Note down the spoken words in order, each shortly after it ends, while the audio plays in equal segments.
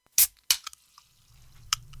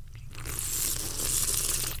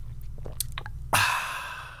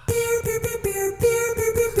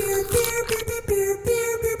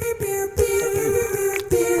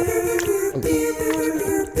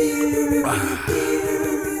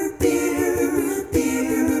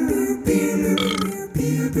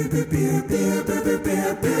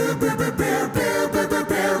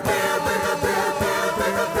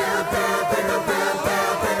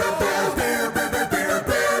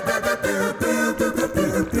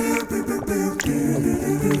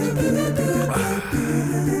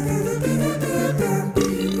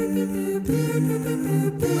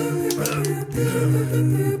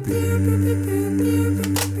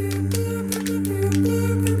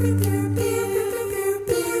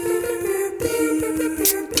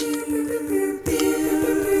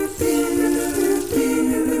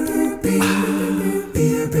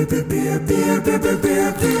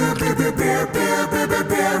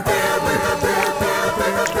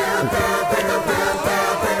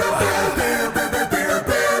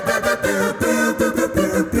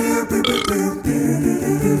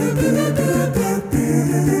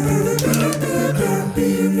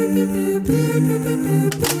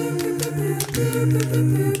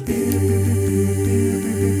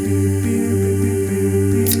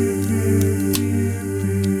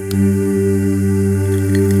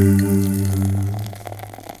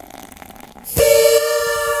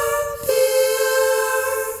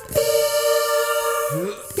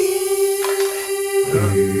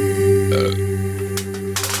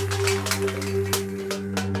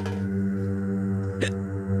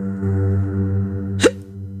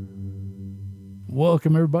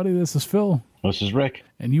Welcome, everybody. This is Phil. This is Rick.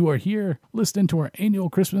 And you are here listening to our annual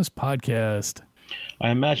Christmas podcast. I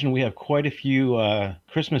imagine we have quite a few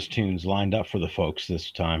Christmas tunes lined up for the folks this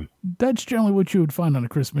time. That's generally what you would find on a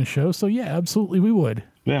Christmas show, so yeah, absolutely we would.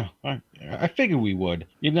 Yeah, I figured we would.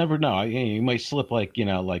 You never know. You might slip like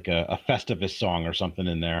a Festivus song or something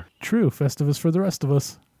in there. True, Festivus for the rest of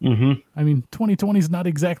us. Mm-hmm. I mean, 2020's not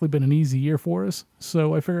exactly been an easy year for us,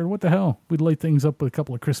 so I figured, what the hell? We'd light things up with a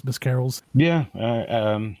couple of Christmas carols. Yeah,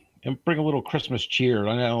 and bring a little Christmas cheer.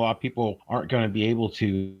 I know a lot of people aren't going to be able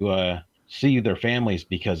to see their families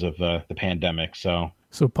because of the pandemic, so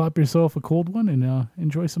pop yourself a cold one and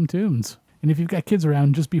enjoy some tunes. And if you've got kids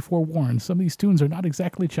around, just be forewarned, some of these tunes are not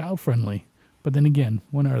exactly child-friendly. But then again,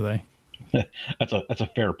 when are they? That's a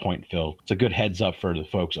fair point, Phil. It's a good heads up for the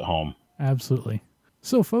folks at home. Absolutely.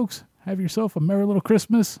 So, folks, have yourself a merry little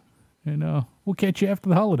Christmas, and we'll catch you after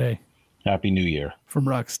the holiday. Happy New Year. From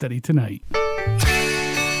Rocksteady Tonight.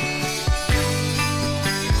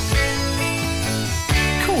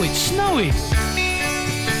 Cool, it's snowing.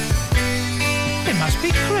 It must be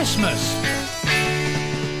Christmas.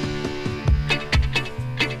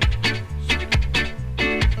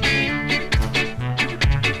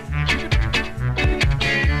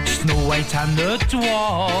 Snow White and the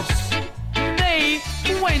dwarfs, they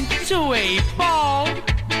went to a ball.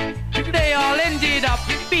 They all ended up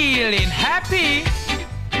feeling happy.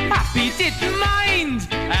 Happy didn't mind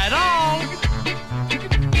at all.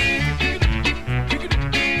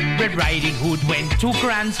 Red Riding Hood went to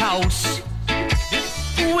Grand's house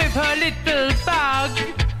with her little bag,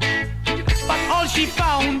 but all she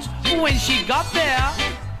found when she got there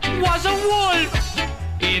was a wolf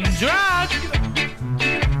in drag.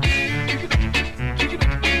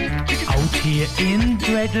 Out here in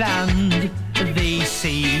Dreadland, they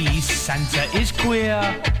say Santa is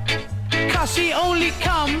queer, 'cause he only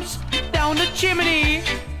comes down the chimney,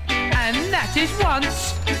 and that is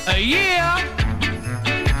once a year.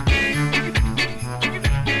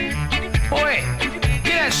 Oi, get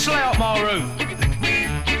that sleigh up my roof.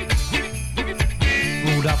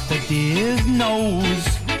 Rudolph the deer's nose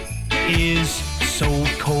is so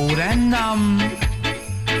cold and numb,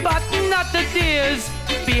 but not the deer's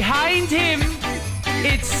behind him.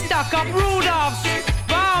 It's stuck up Rudolph's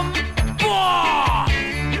bum. Whoa!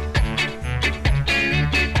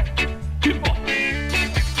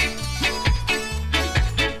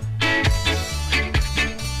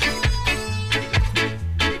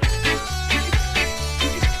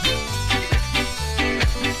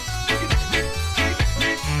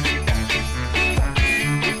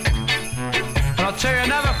 And I'll tell you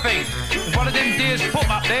another thing. If one of them deers put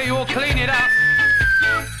up there, you'll clean it up.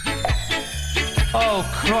 Oh,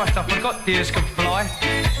 Christ, I forgot deers can fly.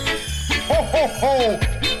 Ho, ho, ho!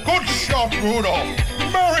 Good shot, Rudolph!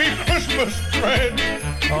 Merry Christmas, friend!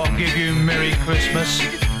 I'll give you Merry Christmas.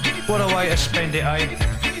 What a way to spend it, eh?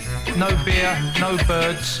 No beer, no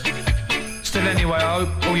birds. Still, anyway, I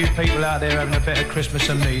hope all you people out there are having a better Christmas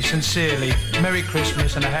than me. Sincerely, Merry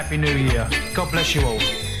Christmas and a Happy New Year. God bless you all.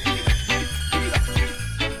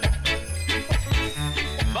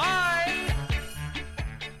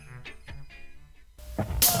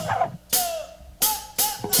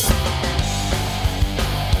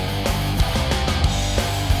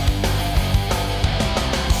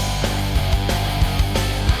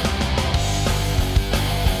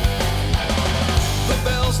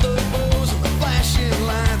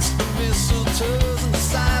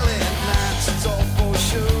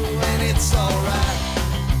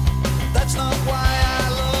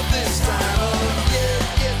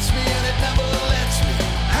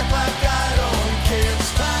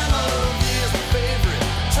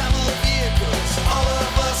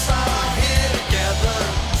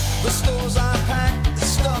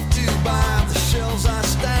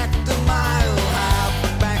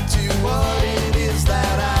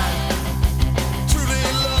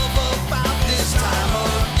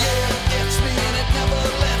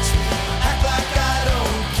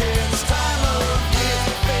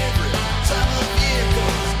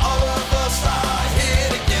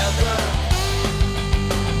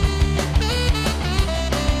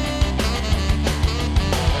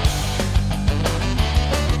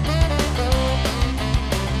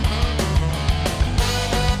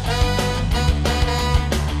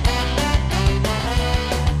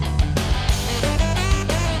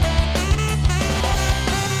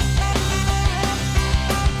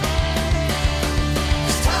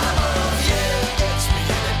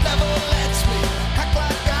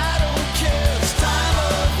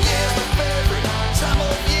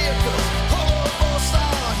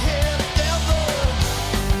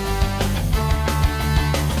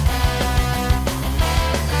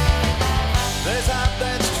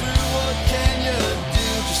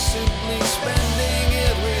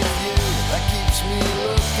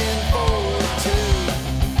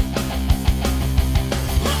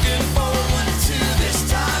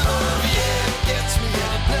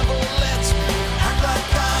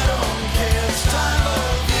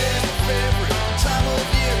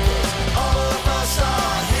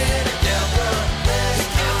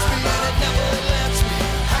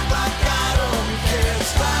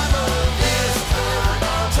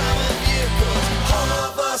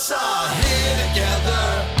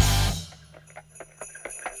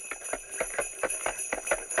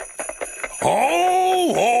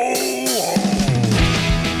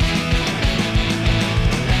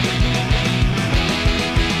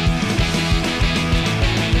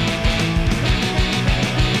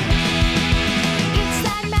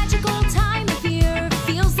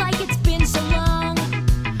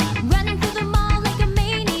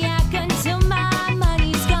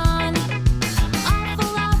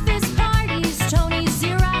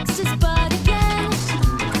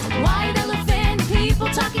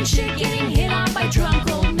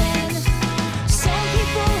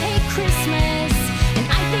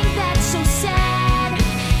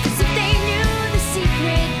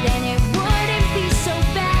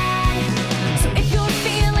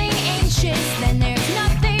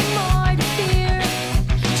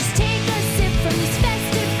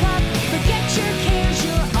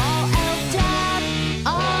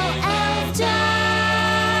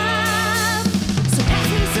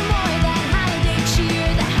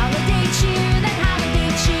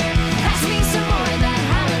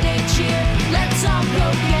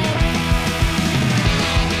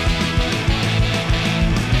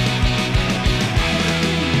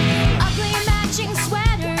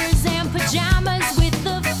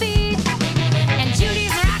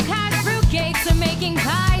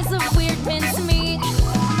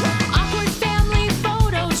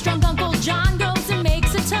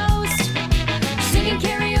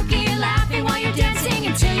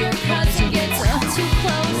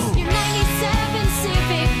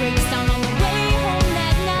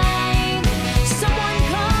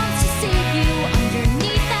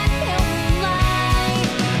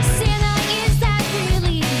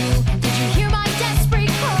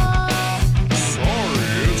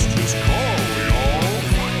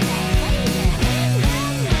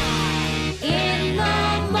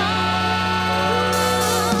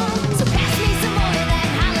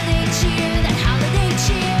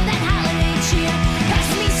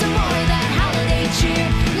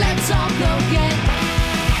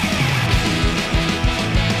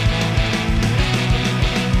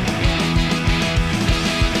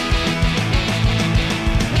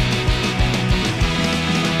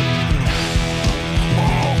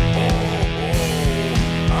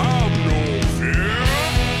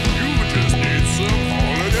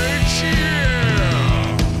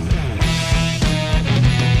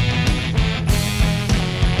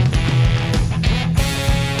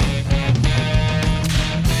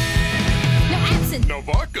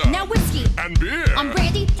 and beer. I'm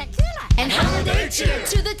brandy, tequila, and holiday cheer.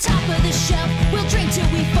 To the top of the shelf, we'll drink till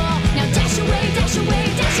we fall. Now dash away, dash away,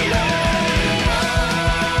 dash away.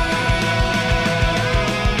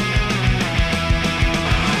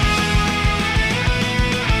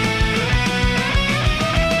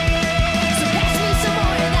 So pass me some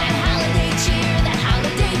more of that holiday cheer, that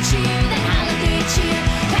holiday cheer, that holiday cheer.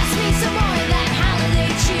 Pass me some more of that holiday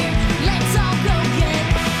cheer. Let's all go get.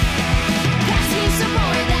 Pass me some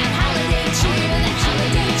more of that holiday cheer, that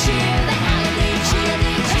holiday cheer, that holiday cheer.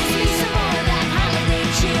 Pass me some more of that holiday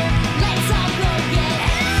cheer. Let's all go get.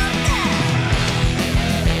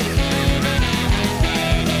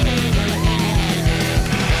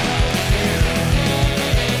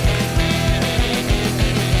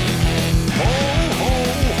 Ho, ho,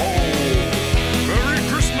 ho. Merry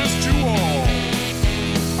Christmas to all.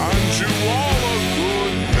 And to all a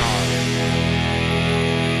good night.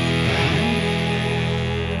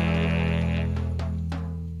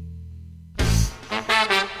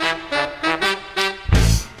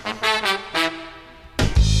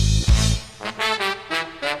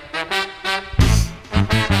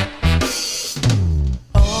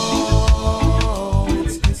 Oh,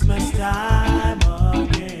 it's Christmas time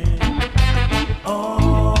again.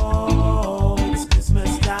 Oh, it's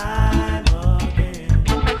Christmas time again.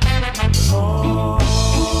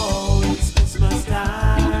 Oh, it's Christmas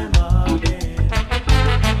time again.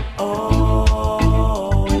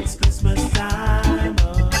 Oh, it's Christmas time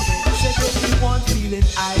again. Said everyone feeling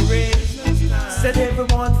irate. Said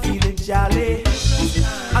everyone feeling jolly.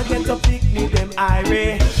 I get to picnic them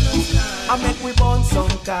irate. I make we burn some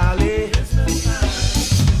cali.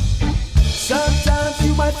 Sometimes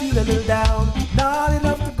you might feel a little down, not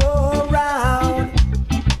enough to go around.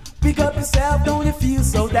 Pick up yourself, don't you feel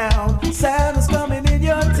so down? Santa's coming in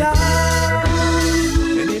your town.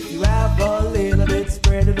 And if you have a little bit,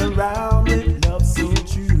 spread it around with love so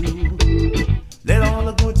true. Let all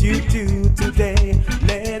the good you do today,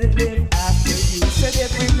 let it live after you. Said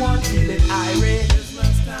everyone feeling irate.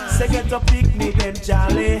 Say get a picnic, them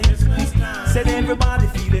jolly. Said everybody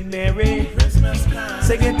feeling merry.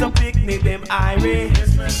 Say get a picnic, them irate.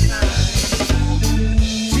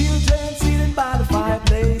 Children sitting by the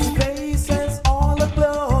fireplace, faces all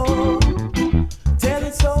aglow,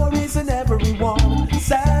 telling stories and everyone.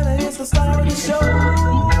 Santa is the star of the show.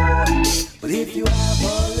 But if you have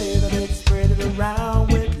a little bit, spread it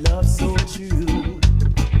around with love so true.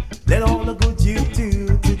 Let all the good you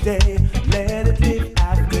do today, let it live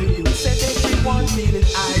after you. Said everyone feeling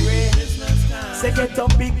irate. Say get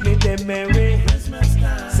up picnic, them merry.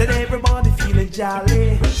 Said everybody feeling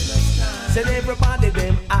jolly. Said everybody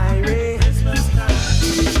them irate.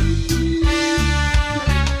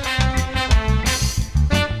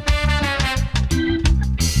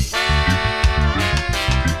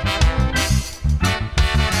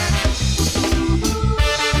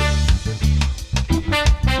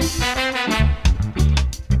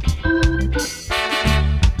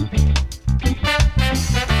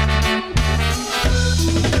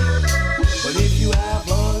 But if you have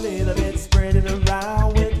a little bit, spread it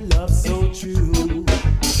around with love so true.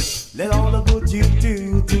 Let all the good you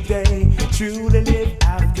do today truly live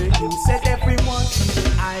after you. Said everyone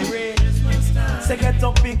feeling irate. Say get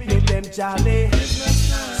up picnic, them jolly.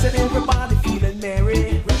 Said everybody feeling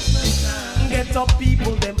merry. Get up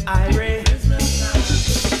people, them irate.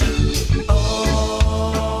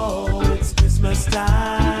 Oh, it's Christmas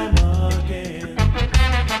time again.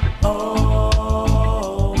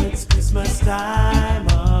 Oh, it's Christmas time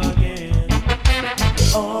again.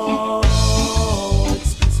 Oh,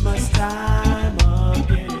 it's Christmas time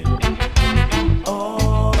again.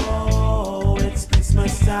 Oh, it's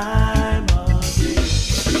Christmas time again.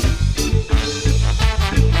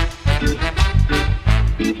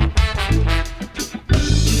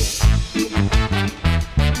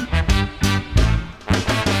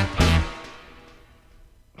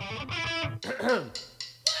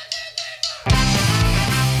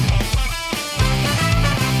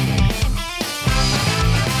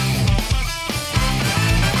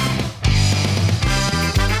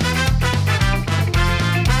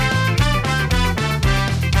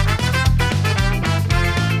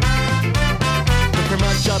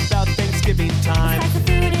 About Thanksgiving time. Besides the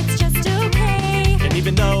food, it's just okay. And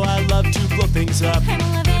even though I love to blow things up, And I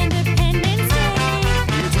love Independence Day.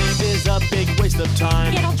 New Year's Eve is a big waste of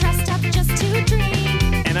time. Get all dressed up just to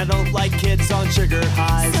dream. And I don't like kids on sugar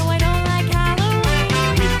highs. So I don't like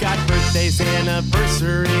Halloween. We've got birthdays,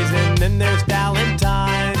 anniversaries, and then there's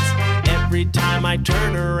Valentine's. Every time I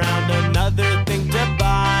turn around, another thing to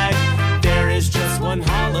buy. There is just one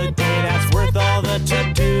holiday that's worth all the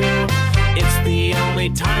to-do. It's the only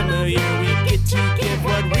only time of year we get to give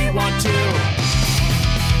what we want to.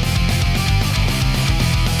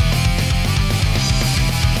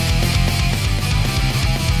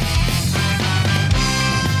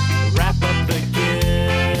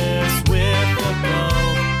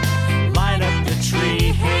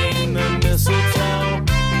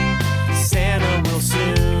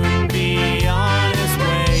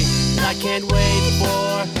 Can't wait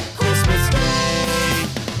for Christmas Day.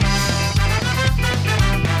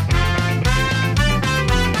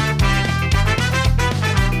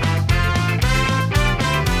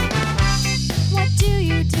 What do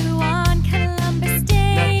you do on Columbus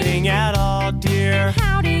Day? Nothing at all, dear.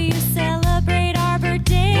 How do you celebrate Arbor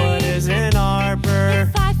Day? What is an arbor?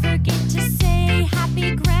 If I forget to say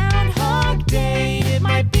Happy Groundhog Day, it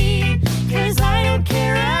might be 'cause I don't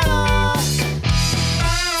care at all.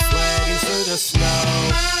 Through the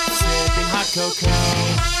snow, sipping hot cocoa,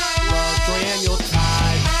 love, joy, and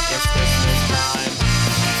Yuletide, it's Christmas time.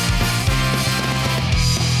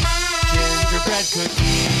 Gingerbread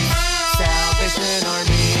cookies, Salvation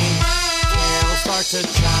Army, carols start to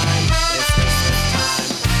chime, it's Christmas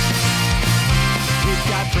time. We've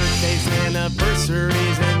got birthdays,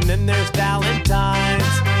 anniversaries, and then there's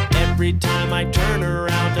Valentine's. Every time I turn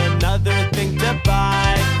around, another thing to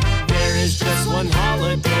buy. There is just one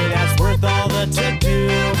holiday that's worth all the to-do.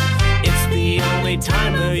 It's the only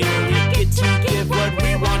time of year we get to give what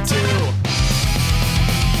we want to.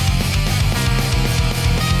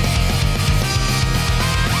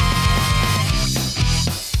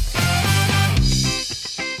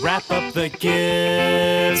 Wrap up the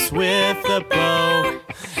gifts with a bow.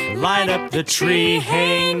 Light up the tree,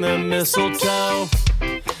 hang the mistletoe.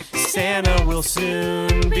 Santa will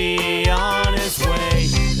soon be on his way.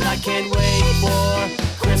 I can't wait for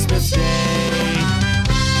Christmas Day.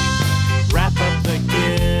 Wrap up the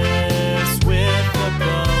gifts with a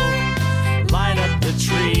bow. Light up the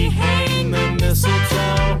tree, hang the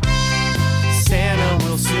mistletoe. Santa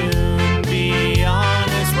will soon be on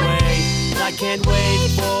his way. I can't wait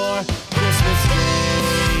for Christmas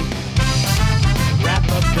Day. Wrap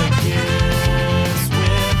up the gifts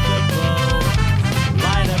with a bow.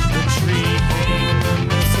 Light up the tree, hang the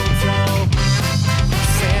mistletoe.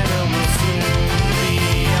 Santa will soon be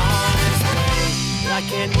on his way. I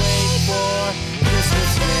can't wait for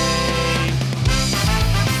Christmas Day.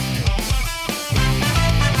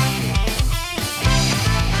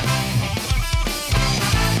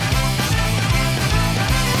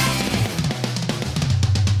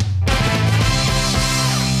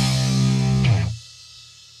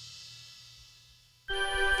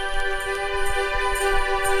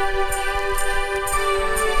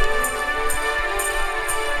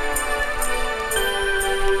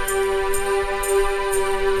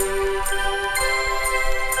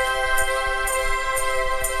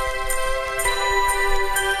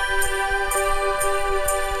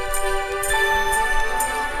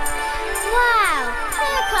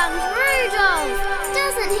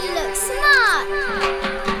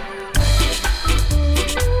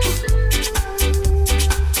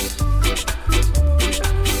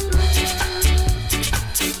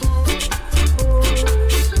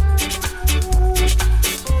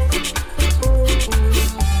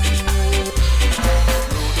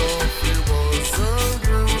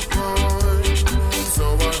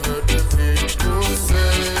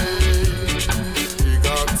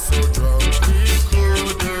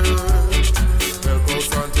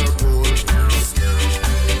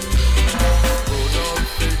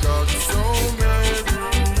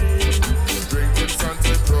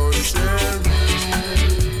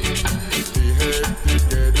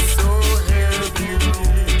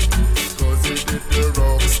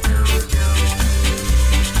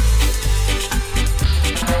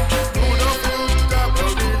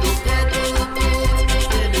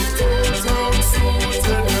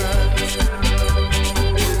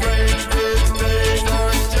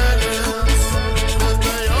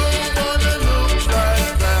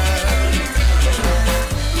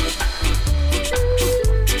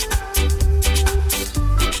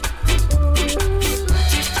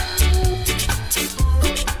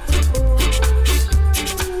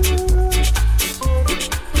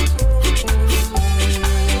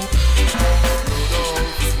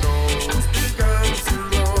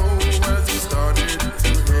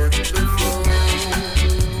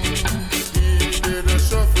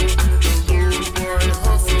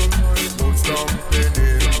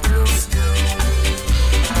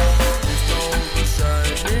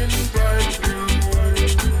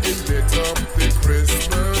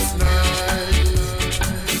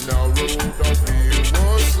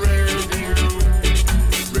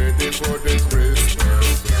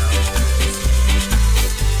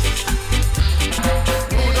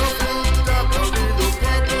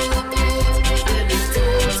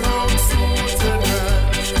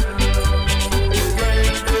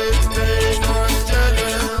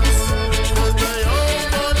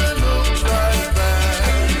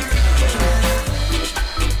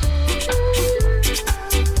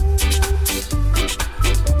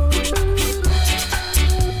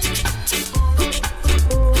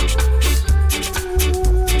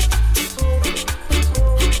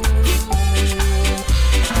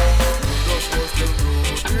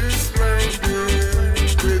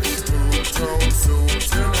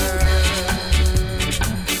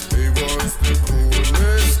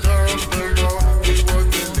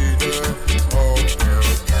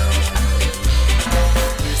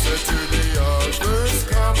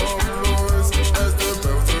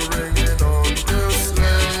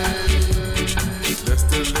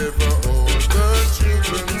 deliver all the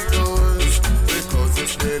children's toys because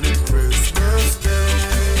it's nearly Christmas Day.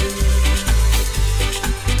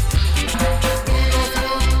 Rudolph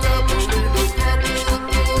looked up a little purple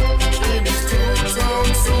in his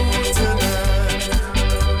two-tone suit tonight.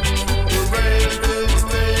 The ravens,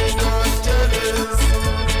 they got jealous,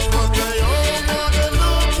 but they all wanna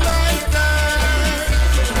look like that.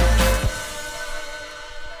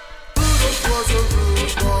 Rudolph was a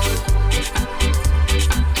rude boy.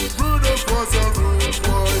 Rudolph was a rude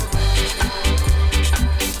boy.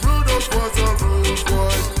 Rudolph was a rude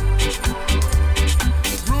boy.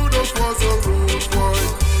 Rudolph was a rude boy.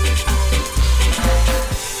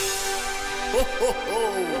 Ho ho ho!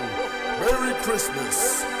 Merry Christmas! Christmas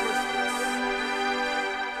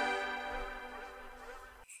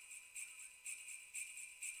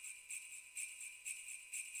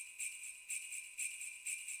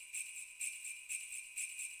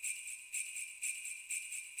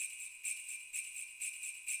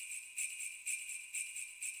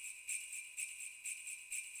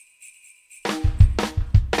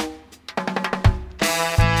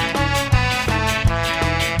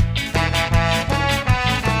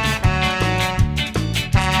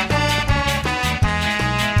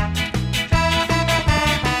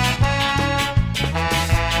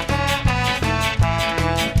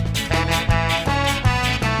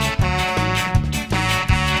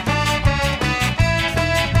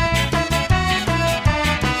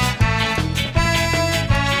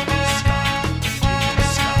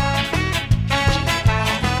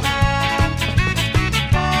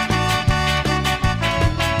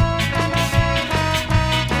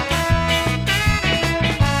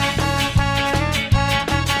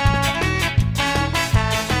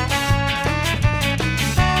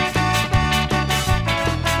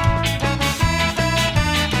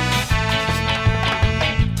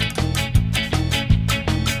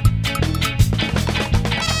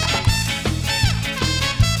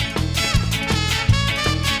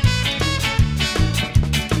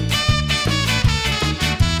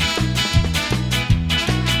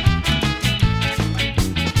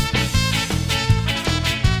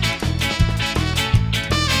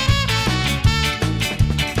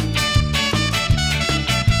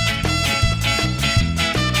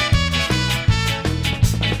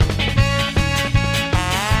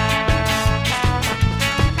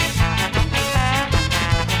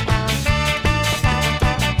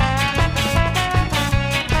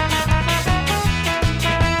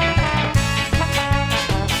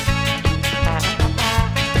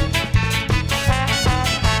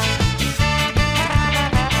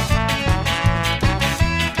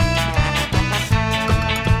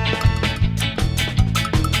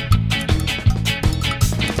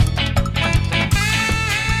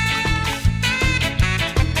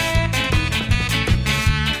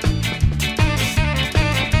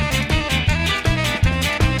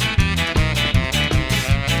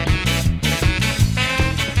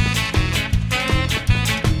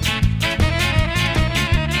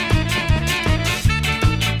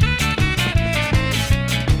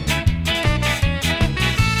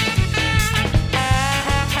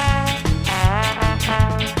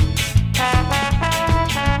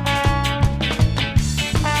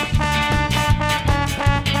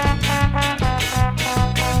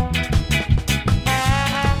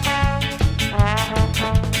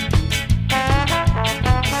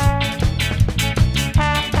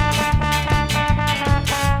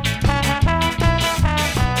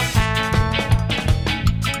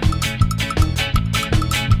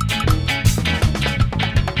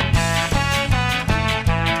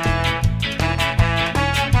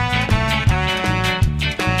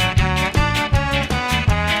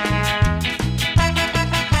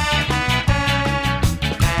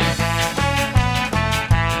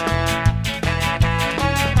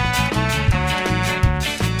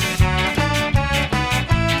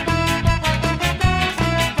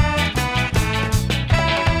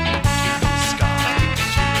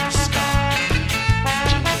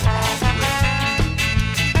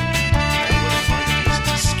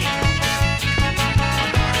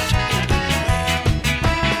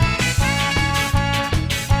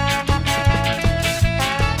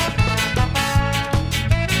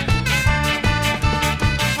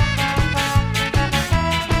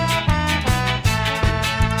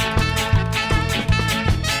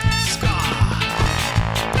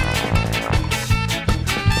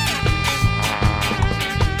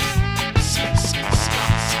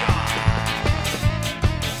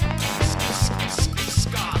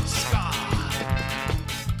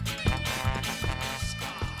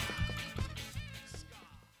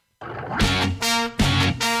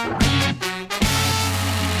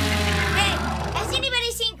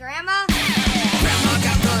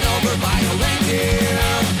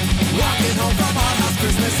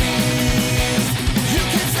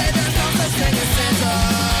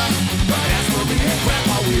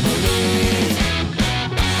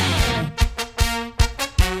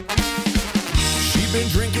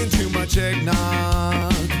drinking too much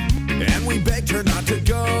eggnog, and we begged her not to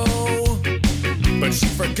go. But she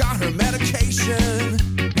forgot her medication,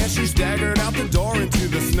 and she staggered out the door into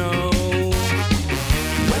the snow.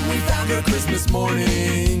 When we found her Christmas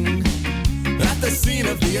morning at the scene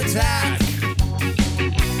of the attack,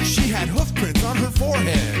 she had hoof prints on her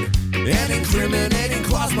forehead and incriminating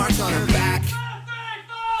claws marks on her back.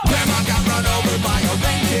 Grandma got run over by a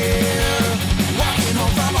reindeer walking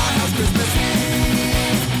home from our house Christmas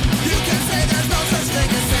Eve. You can say there's no such thing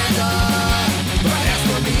as Santa, but as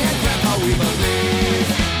for me and Grandpa, we believe.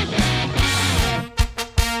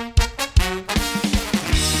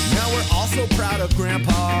 Now we're all so proud of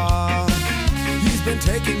Grandpa. He's been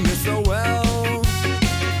taking this so well.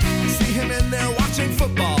 See him in there watching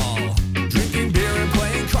football, drinking beer and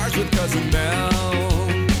playing cards with Cousin Mel.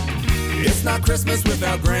 It's not Christmas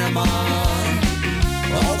without Grandma.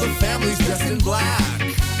 All the family's dressed in black,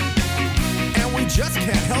 and we just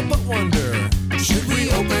can't help but wonder, should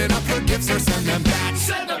we open up her gifts or send them back?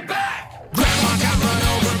 Send them back! Grandma got run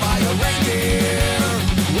over by a reindeer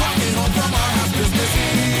walking home from our house Christmas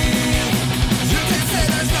Eve. You can say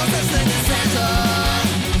there's no such thing as Santa,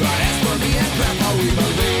 but as for me and Grandpa, we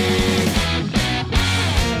believe.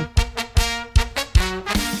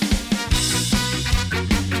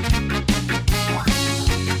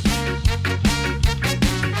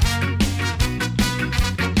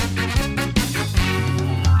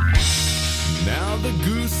 Now the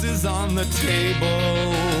goose is on the table,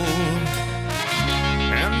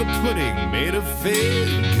 and the pudding made of fig,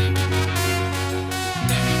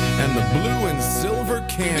 and the blue and silver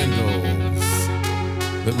candles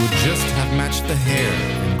that would just have matched the hair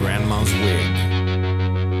in Grandma's wig.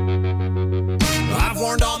 I've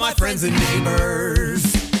warned all my friends and neighbors,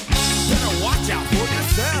 better watch out for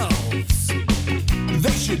yourselves.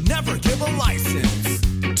 They should never give a license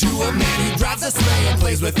to a man who drives a sleigh and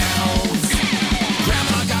plays with elves.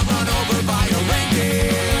 Grandma got run over by a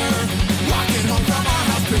reindeer walking home from our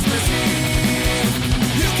house Christmas Eve.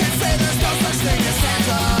 You can say there's no such thing as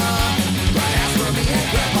Santa, but as for me and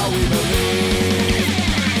Grandpa, we believe.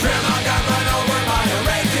 Grandma got run over by a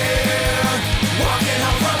reindeer walking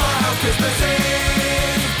home from our house Christmas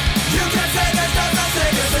Eve. You can say there's no such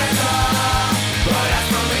thing as Santa, but as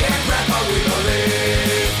for me and Grandpa, we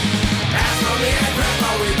believe. As for me and Grandpa,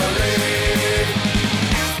 we believe.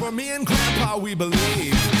 As for me and Grandpa, we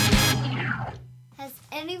believe. Has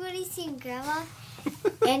anybody seen Grandma?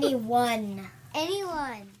 Anyone.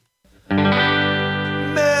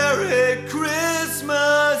 Merry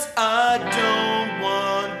Christmas, I don't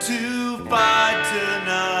want to fight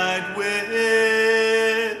tonight with.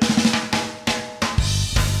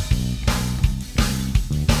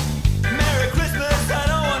 Merry Christmas, I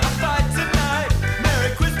don't want to fight tonight.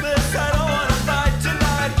 Merry Christmas, I don't want to fight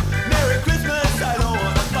tonight. Merry Christmas, I don't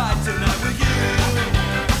want to fight tonight with you.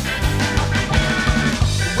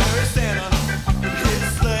 Where is Santa? His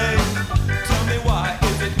sleigh. Tell me why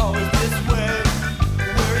is it always this way?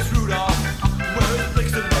 Where is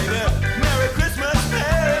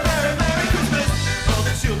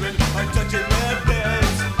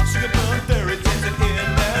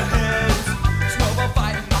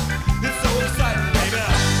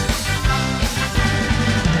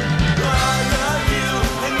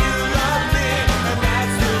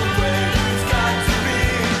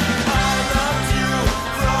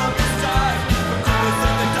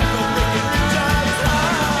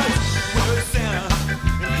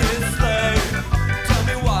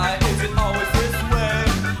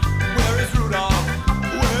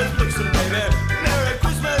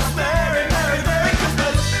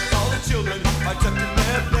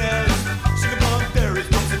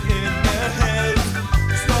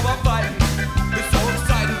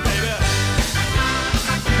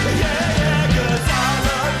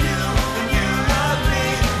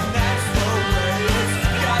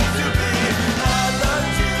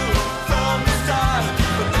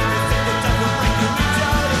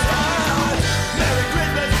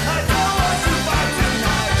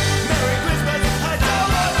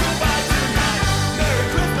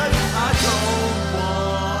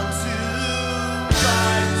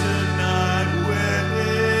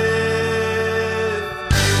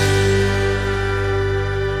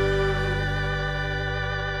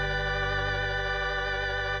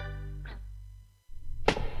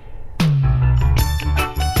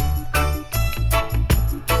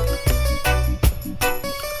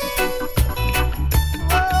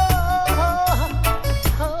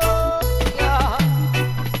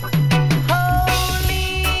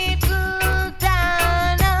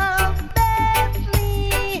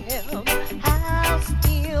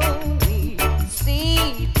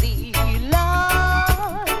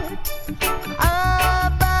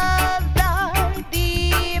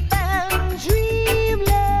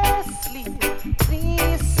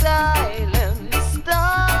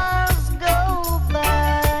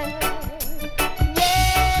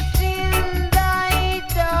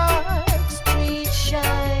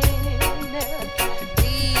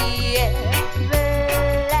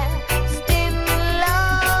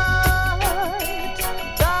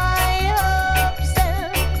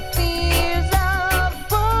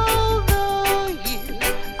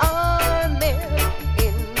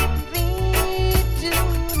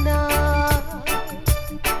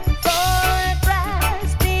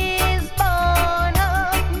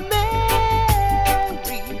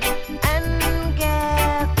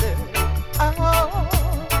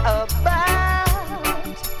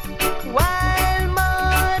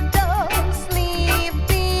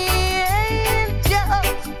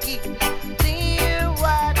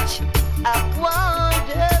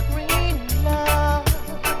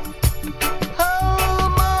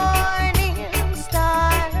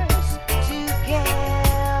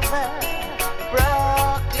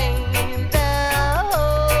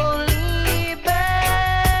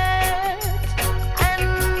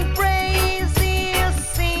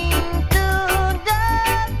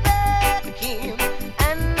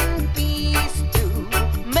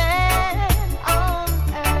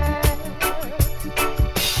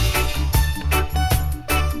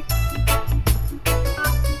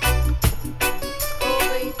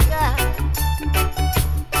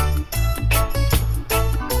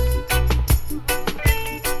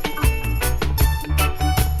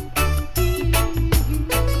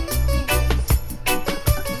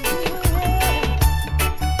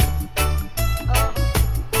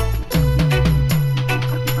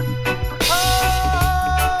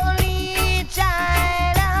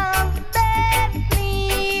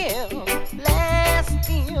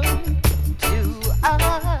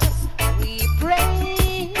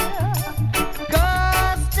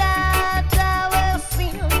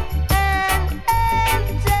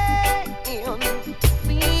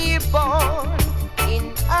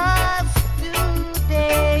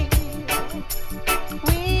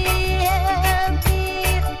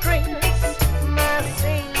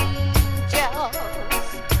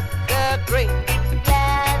bring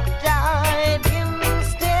glad tidings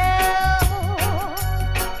still.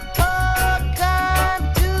 Oh, come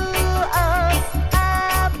to us,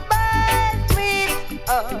 abide with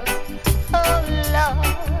us, oh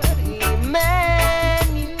Lord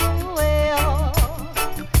Emmanuel.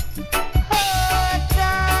 Oh,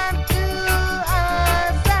 come to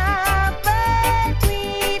us, abide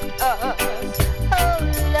with us, oh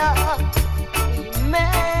Lord Emmanuel.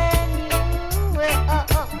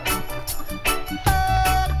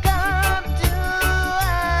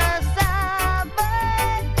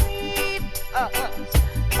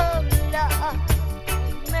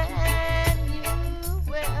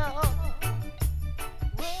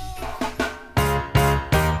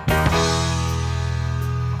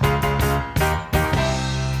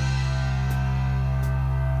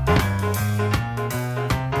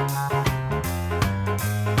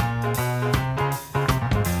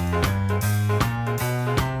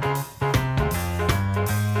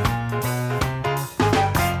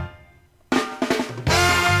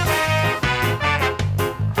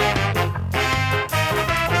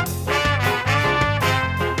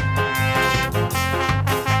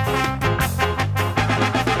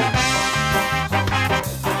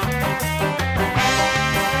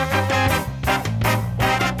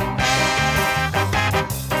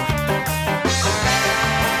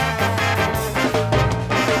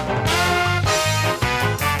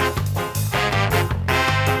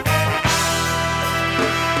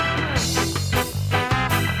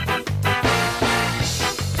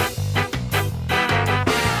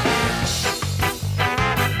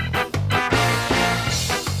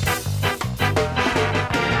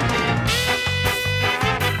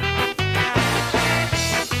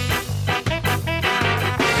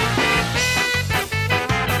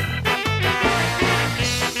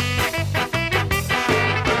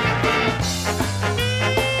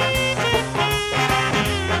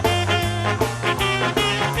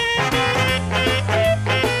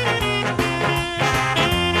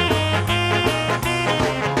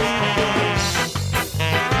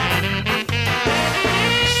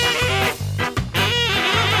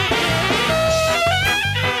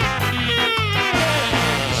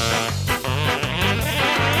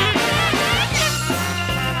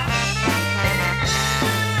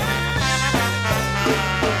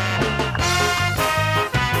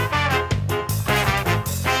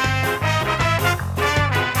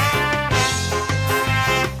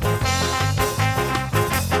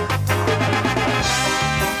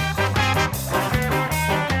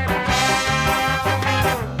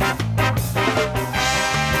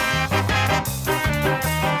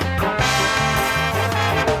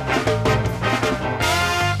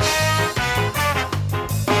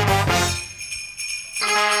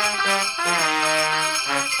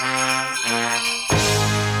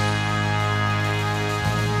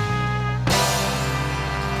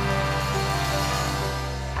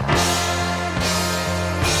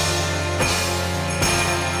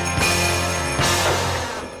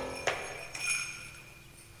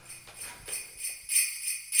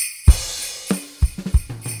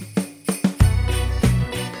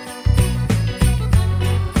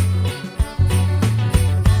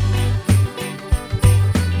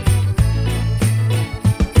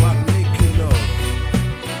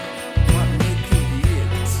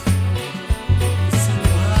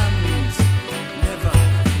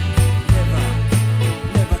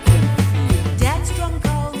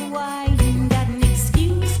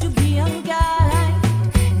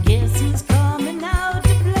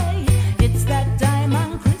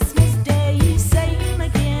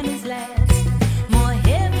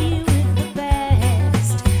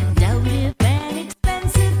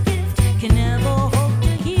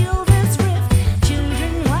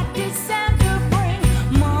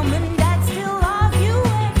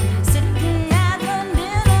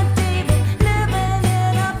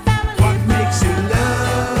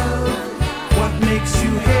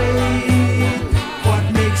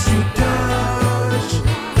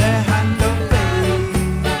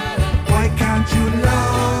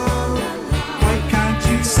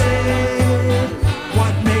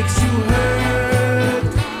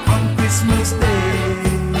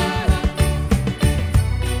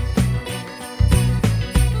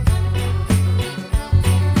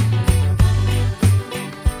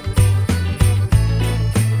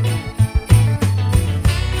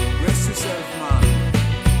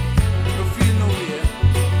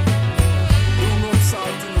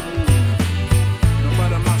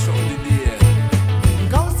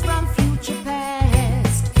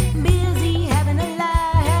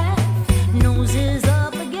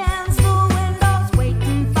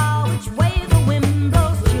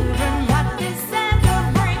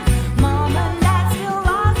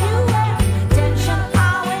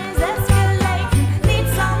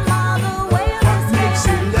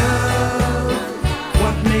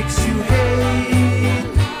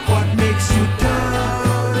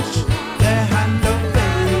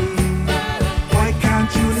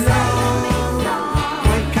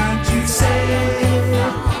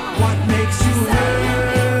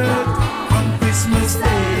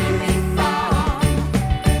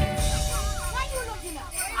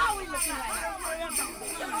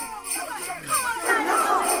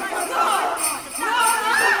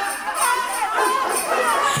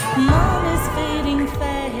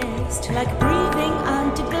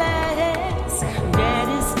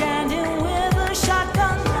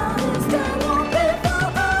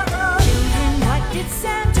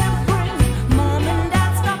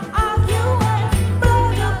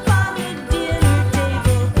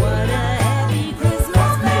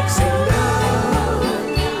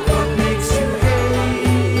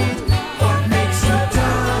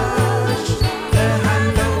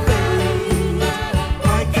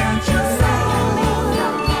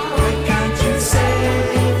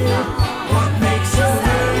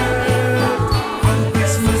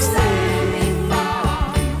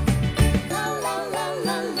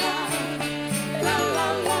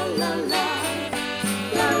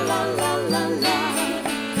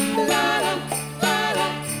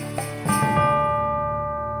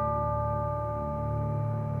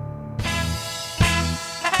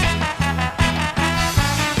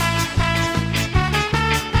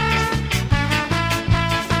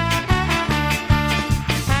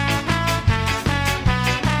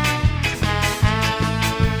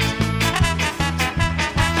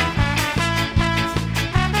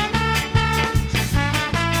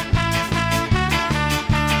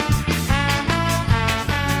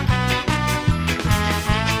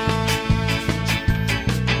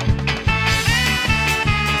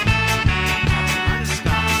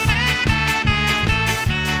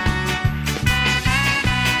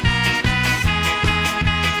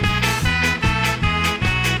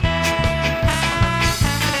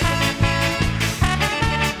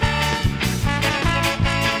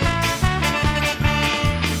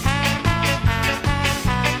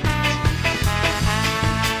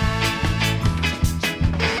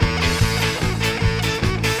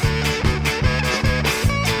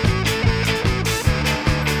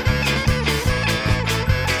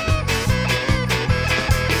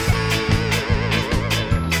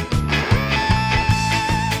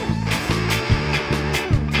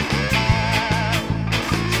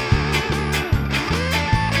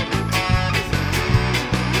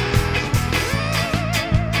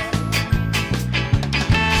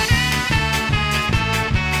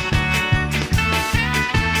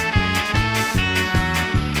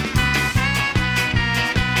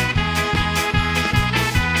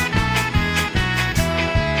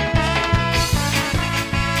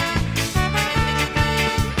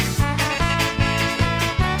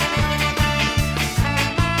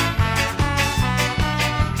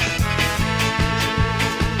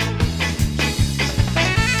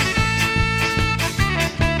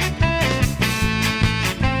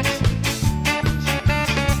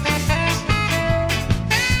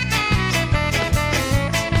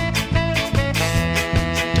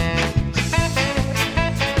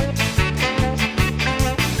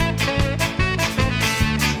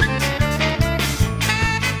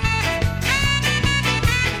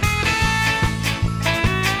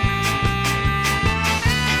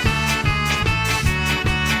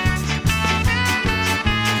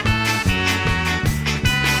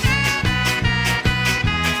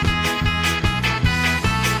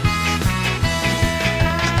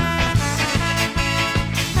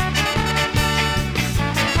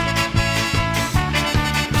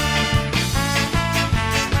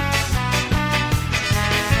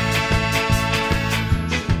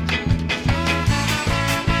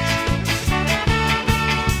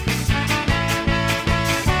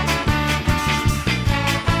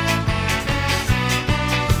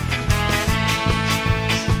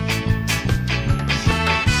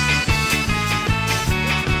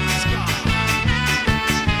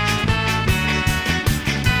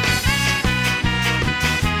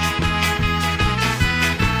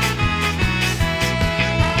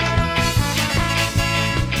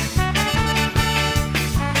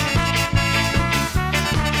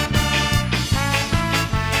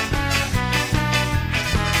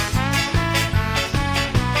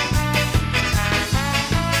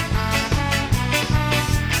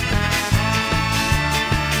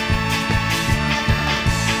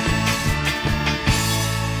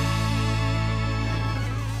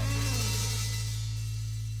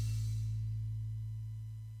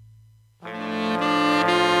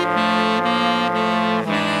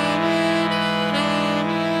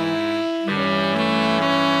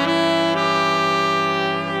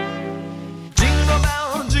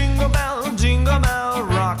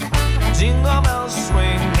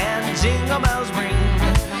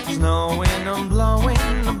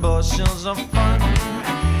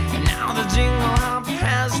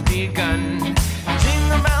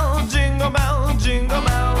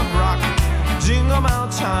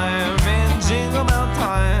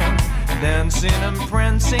 dancing and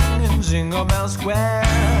prancing in Jingle Bell Square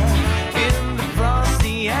in the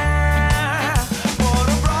frosty air. What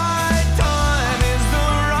a bright time is the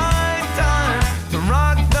right time to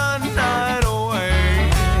rock the night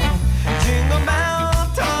away. Jingle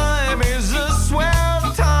bell time is a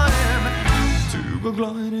swell time to go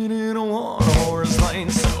gliding in a one-horse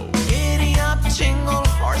lane. So giddy up, jingle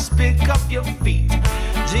horse, pick up your feet.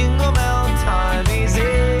 Jingle bell time is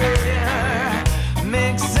here.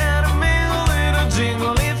 Mix and a mingle little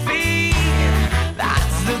jingly feet.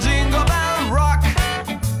 That's the Jingle Bell Rock.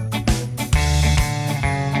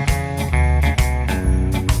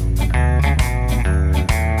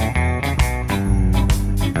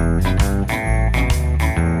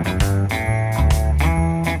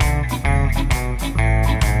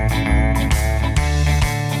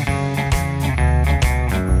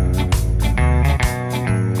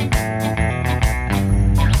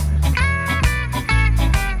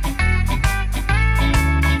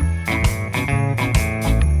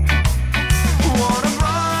 What a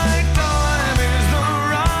bright time is the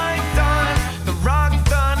right time to rock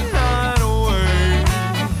the night away.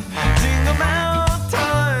 Jingle bell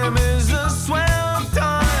time is a swell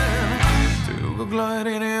time to go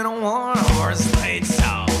gliding in a one-horse sleigh.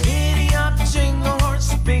 So giddy up, jingle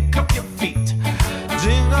horse, pick up your feet.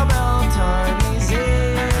 Jingle bell time is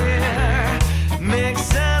here.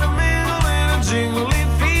 Mix and a mingle little jingly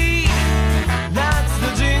feet. That's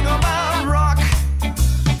the Jingle Bell Rock.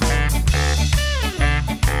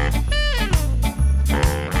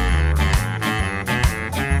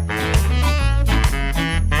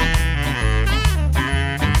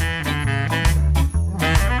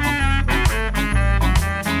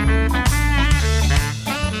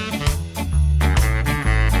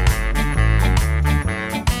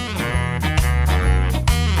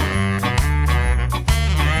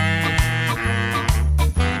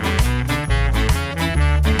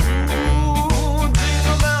 Ooh,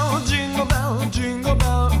 jingle bell, jingle bell, jingle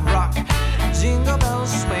bell rock. Jingle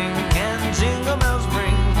bells swing and jingle bells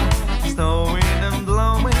ring. Snowing and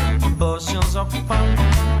blowing, bushels of fun.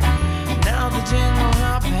 Now the jingle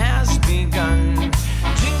hop has begun.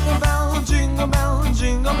 Jingle bell, jingle bell,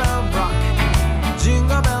 jingle bell rock.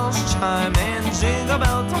 Jingle bells chime and jingle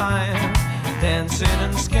bell time. Dancing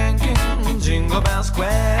and skanking in Jingle Bell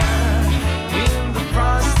Square in the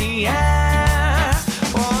frosty air.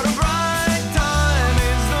 What a bright time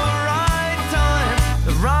is the right time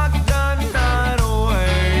to rock the night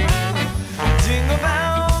away. Jingle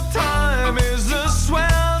bell time is a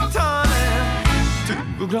swell time to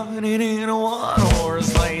go gliding in a one-horse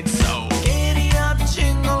sleigh. So giddy up,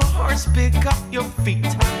 jingle horse, pick up your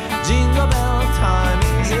feet. Jingle bell time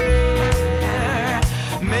is here.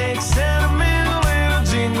 Mix and a mingle little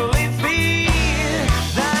jingly feet.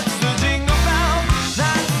 That's the Jingle Bell.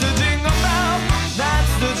 That's the Jingle Bell.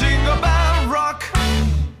 That's the Jingle Bell Rock.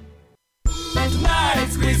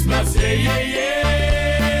 Tonight's Christmas, yeah, yeah, yeah.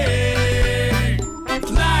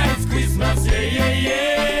 Tonight's Christmas, yeah, yeah,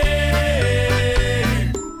 yeah.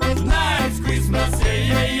 Tonight's Christmas, yeah,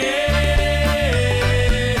 yeah, yeah.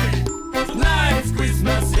 Tonight's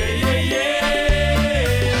Christmas, yeah, yeah,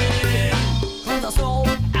 yeah. On the snow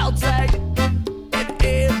outside, and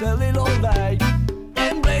in the little light,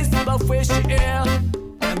 embraced by fresh air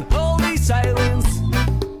and holy silence.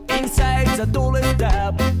 Inside the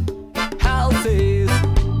doorstep, houses,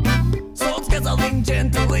 souls gathering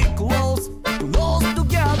gently close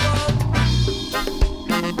together.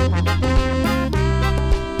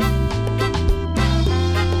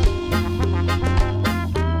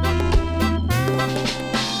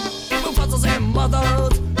 Even fathers and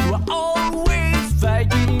mothers who are always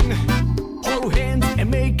fighting, hold hands and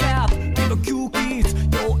make up, give a cookies,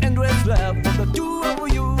 your endless love for the two of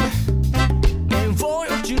you and for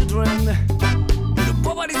your children. The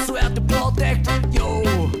poverty swear to protect your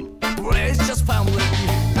precious family.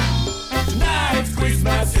 Tonight's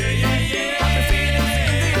Christmas, yeah, yeah, yeah. Happy feelings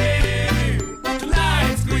in the air.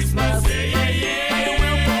 Tonight's Christmas, yeah, yeah, yeah. It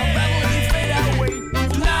will probably fade away.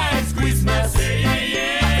 Tonight's Christmas, yeah, yeah,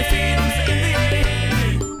 yeah. Happy feelings in the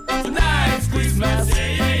air. Tonight's Christmas, yeah,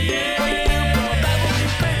 yeah, yeah. It will probably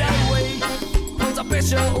fade away. From the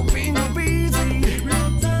pressure of being busy,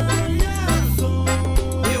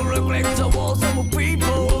 you regret the walls of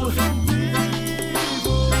people.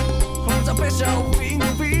 From the pressure of being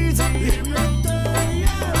busy,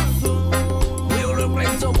 you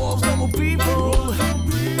regret the walls of people.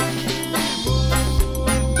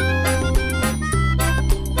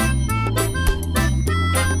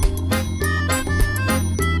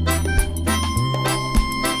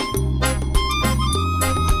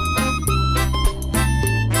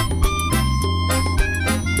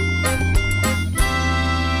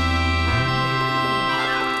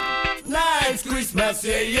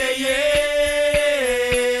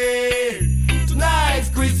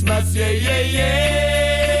 Christmas, yeah,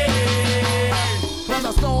 yeah, yeah. When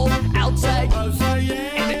the snow outside,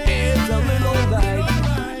 and it is a little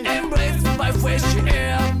light, embraced by fresh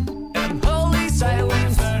air and holy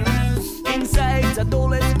silence. Inside the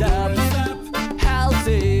doorless step,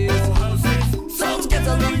 houses, souls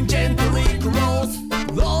gathering gently close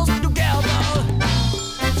together.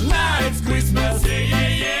 Tonight's Christmas, yeah, yeah,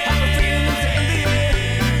 yeah. Have a feeling in the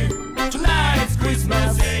air. Tonight's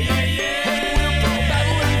Christmas, yeah, yeah, yeah.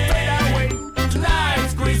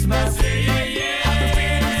 Tonight's Christmas, yeah, yeah, yeah. Have a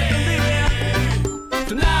feeling in the air.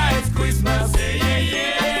 Tonight's Christmas, yeah, yeah,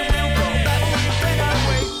 yeah.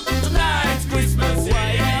 Tonight's Christmas, yeah,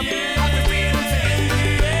 yeah, yeah. Have a feeling in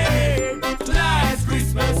the air. Tonight's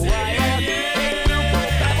Christmas, yeah, yeah, yeah.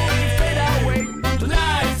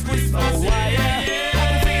 Tonight's Christmas, yeah, yeah, yeah.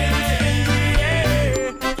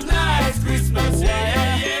 Tonight's Christmas,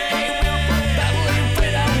 yeah, yeah,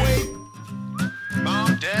 Mom,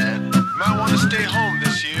 Dad, might want to stay home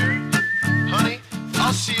this year. Honey,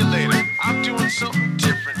 I'll see you later. I'm doing something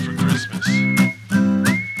different for Christmas.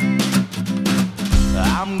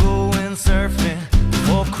 I'm going surfing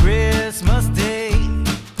for Christmas Day.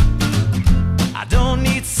 I don't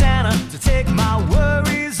need Santa to take my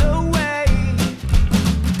worries away.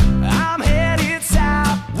 I'm headed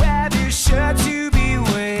south where there's sure to be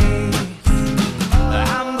waves.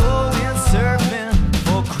 I'm going surfing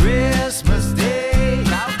for Christmas Day.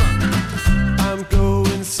 I'm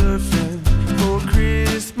going surfing for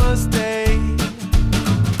Christmas Day.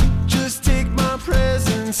 Just take my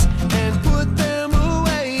presents and put them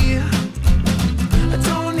away. I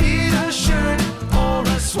don't need a shirt or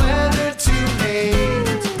a sweater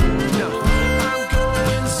tonight. No, I'm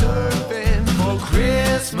going surfing for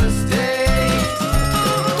Christmas Day.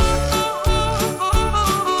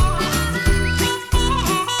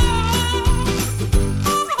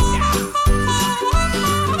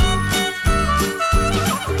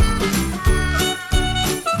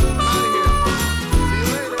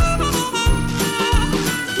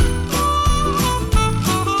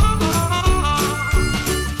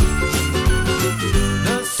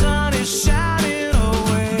 The sun is shining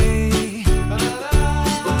away.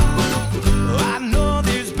 I know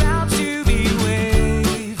there's bound to be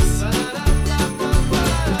waves.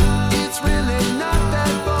 It's really not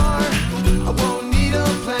that far. I won't need a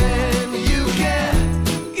plan. You can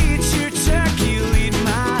Eat your turkey, leave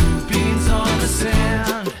my beans on the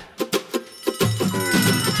sand.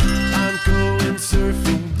 I'm going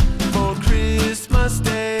surfing for Christmas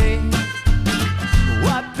Day.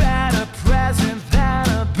 What better present than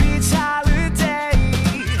a beach holiday?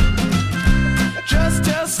 Just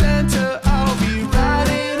tell Santa I'll be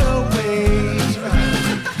riding away.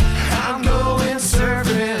 I'm going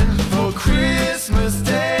surfing for Christmas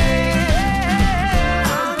Day.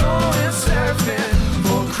 I'm going surfing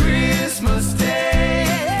for Christmas Day.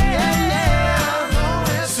 I'm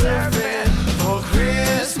going surfing for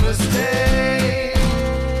Christmas Day.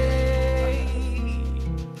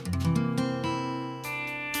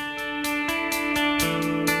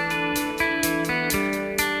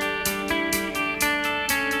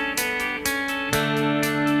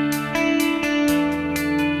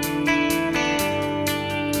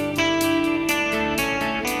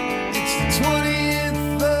 It's the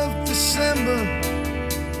 20th of December.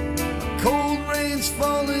 Cold rain's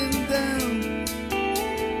falling down.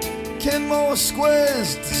 Kenmore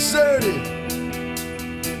Square's deserted.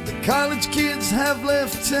 The college kids have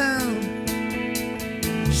left town.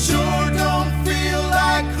 Sure don't feel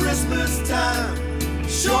like Christmas time.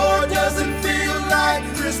 Sure doesn't feel like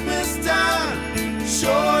Christmas time.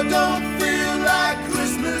 Sure don't feel like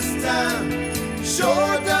Christmas time.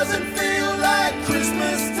 Sure doesn't feel like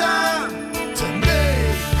Christmas time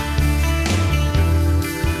today.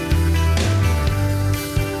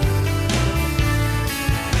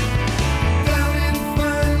 Down in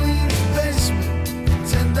Filene's basement,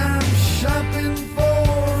 pretend I'm shopping for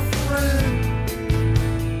a friend.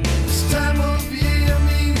 This time of year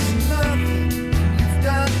means nothing. You've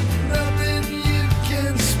got nothing you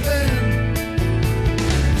can spend.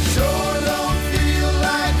 Sure don't feel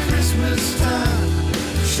like Christmas time.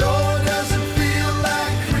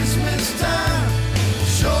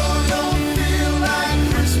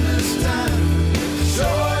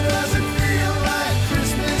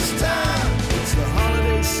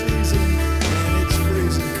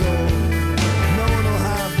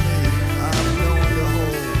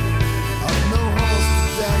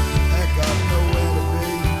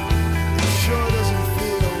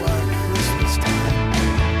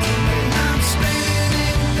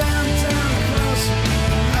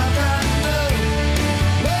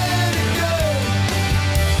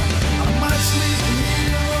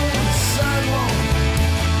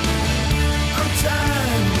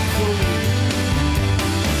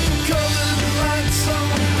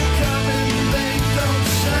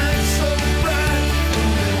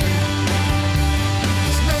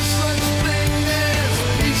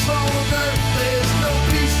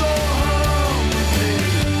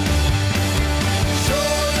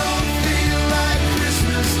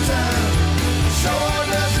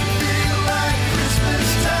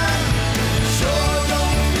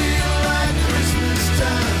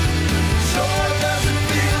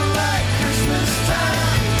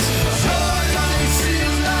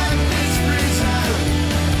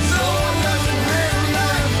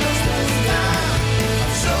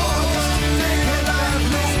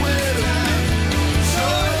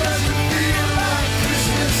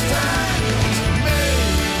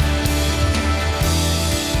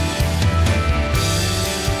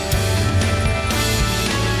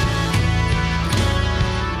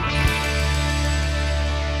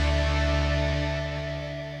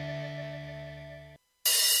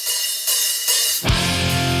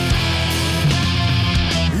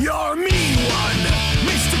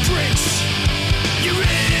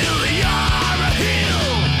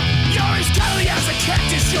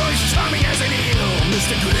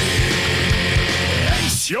 Mr.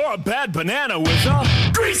 Grinch. You're a bad banana with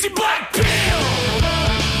a greasy black peel.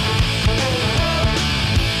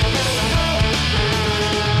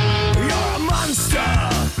 You're a monster,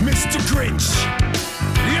 Mr. Grinch.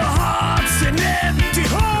 Your heart's an empty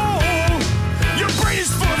hole. Your brain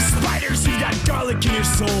is full of spiders. You've got garlic in your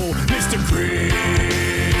soul, Mr. Grinch.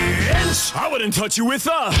 I wouldn't touch you with a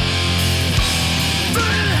ball.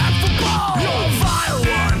 You're a vile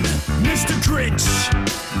one, Mr. Grinch.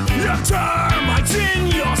 You have termites in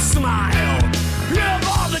your smile. You have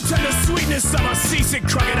all the tender sweetness of a seasick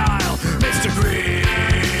crocodile, Mr. Grinch.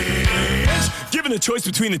 Given the choice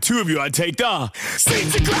between the two of you, I'd take the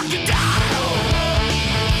seasick crocodile.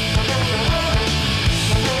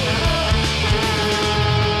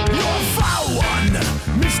 You're a foul one,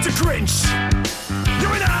 Mr. Grinch.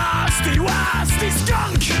 You're a nasty, wasty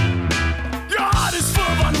skunk. Your heart is full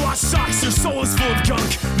of unwashed socks. Your soul is full of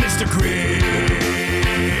gunk, Mr. Grinch.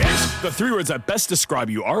 The three words that best describe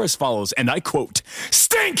you are as follows, and I quote: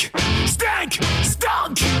 stink, stank,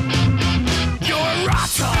 stunk. You're a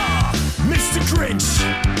rotter, Mr. Grinch.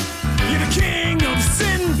 You're the king of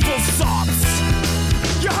sinful thoughts.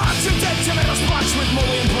 Your heart's a dead tomato splotch with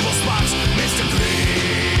moldy and purple spots, Mr.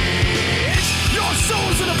 Grinch. Your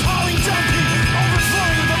soul's an appalling dumping,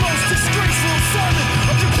 overflowing with the most disgraceful assortment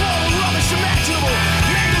of deplorable rubbish imaginable.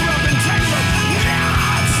 Mangled up and tangled up.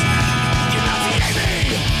 Nuts! You nauseate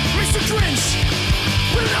me, Mr. Grinch.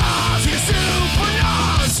 With nausea, super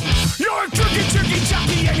nose. You're a crooked turkey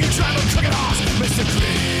jockey and you drive a crooked horse, Mr.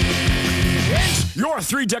 Grinch. You're a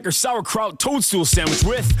three-decker sauerkraut toadstool sandwich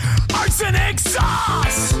with arsenic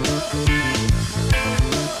sauce.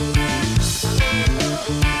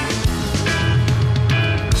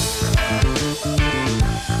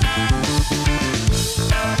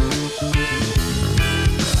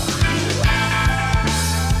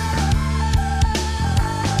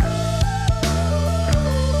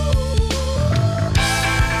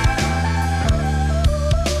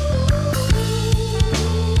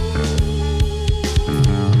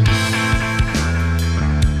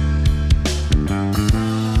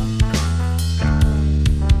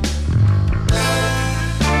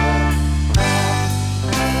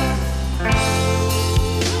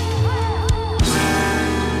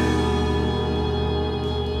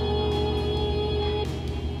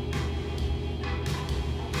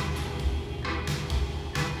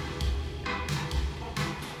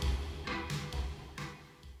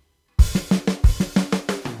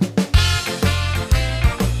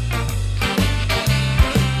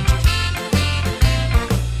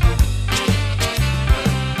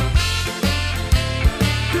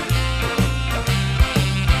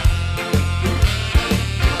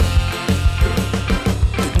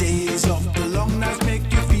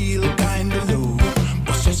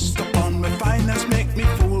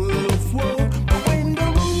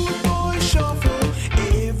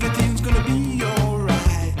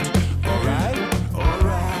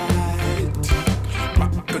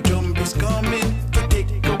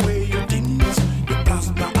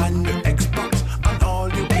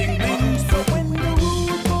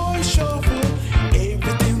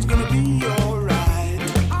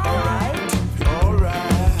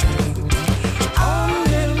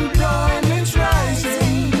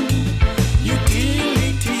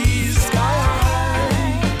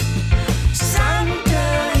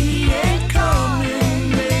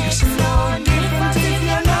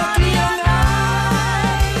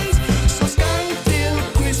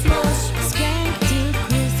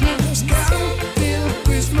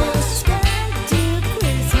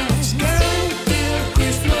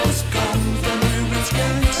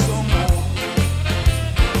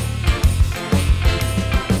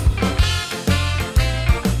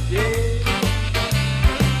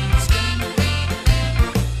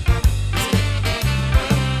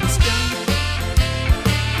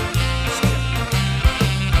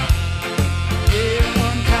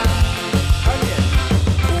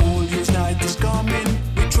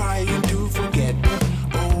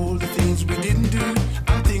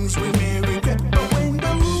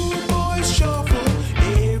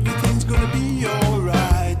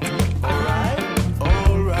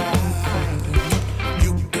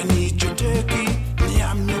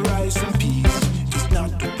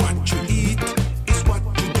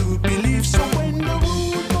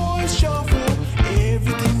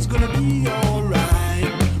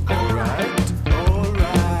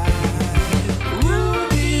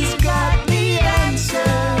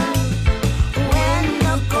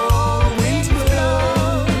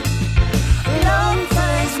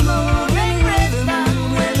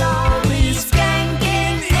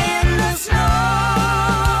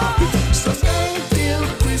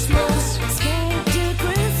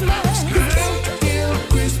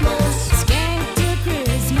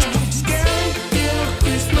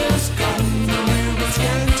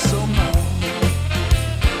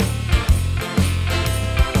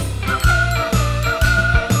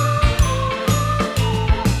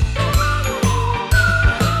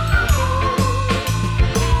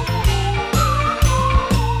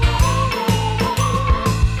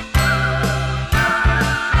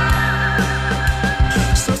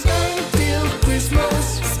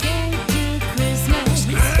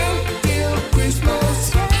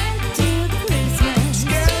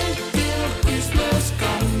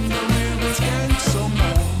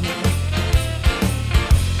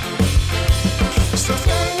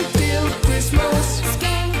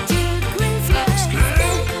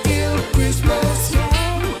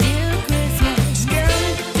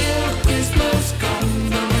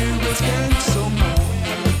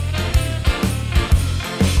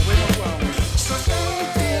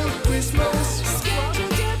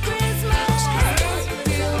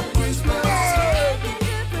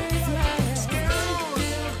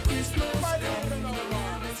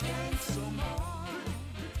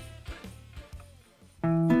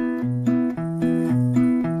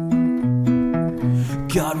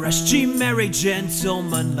 God rest ye merry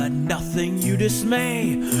gentlemen, let nothing you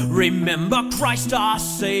dismay. Remember Christ our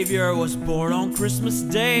Savior was born on Christmas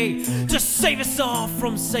Day to save us all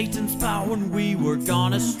from Satan's power when we were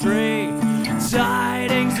gone astray.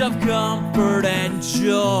 Tidings of comfort and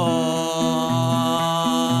joy.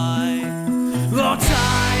 Oh,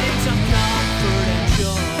 tidings of comfort and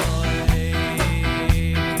joy.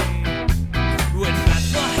 When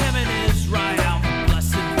Bethlehem in Israel the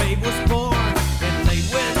blessed babe was born,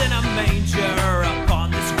 within a manger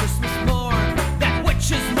upon this Christmas morn, that which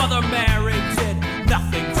his mother Mary did,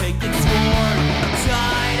 nothing taken scorn.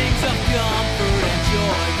 Tidings of comfort and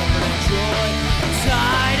joy, comfort and joy.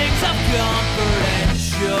 Tidings of comfort and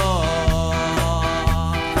joy.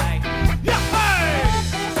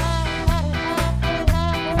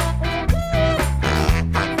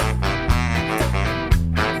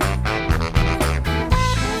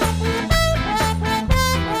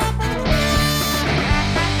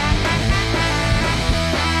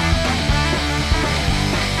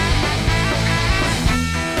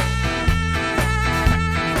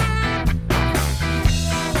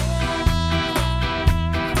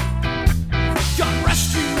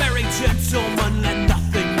 Gentlemen, let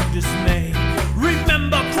nothing you dismay.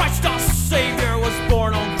 Remember Christ our Savior was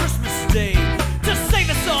born on Christmas Day to save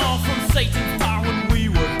us all from Satan's power when we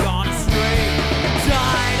were gone astray.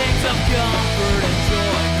 Tidings of comfort and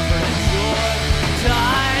joy, comfort and joy.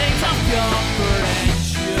 Tidings of comfort and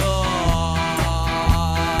joy.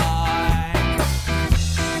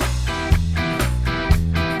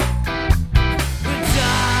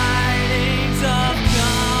 Tidings of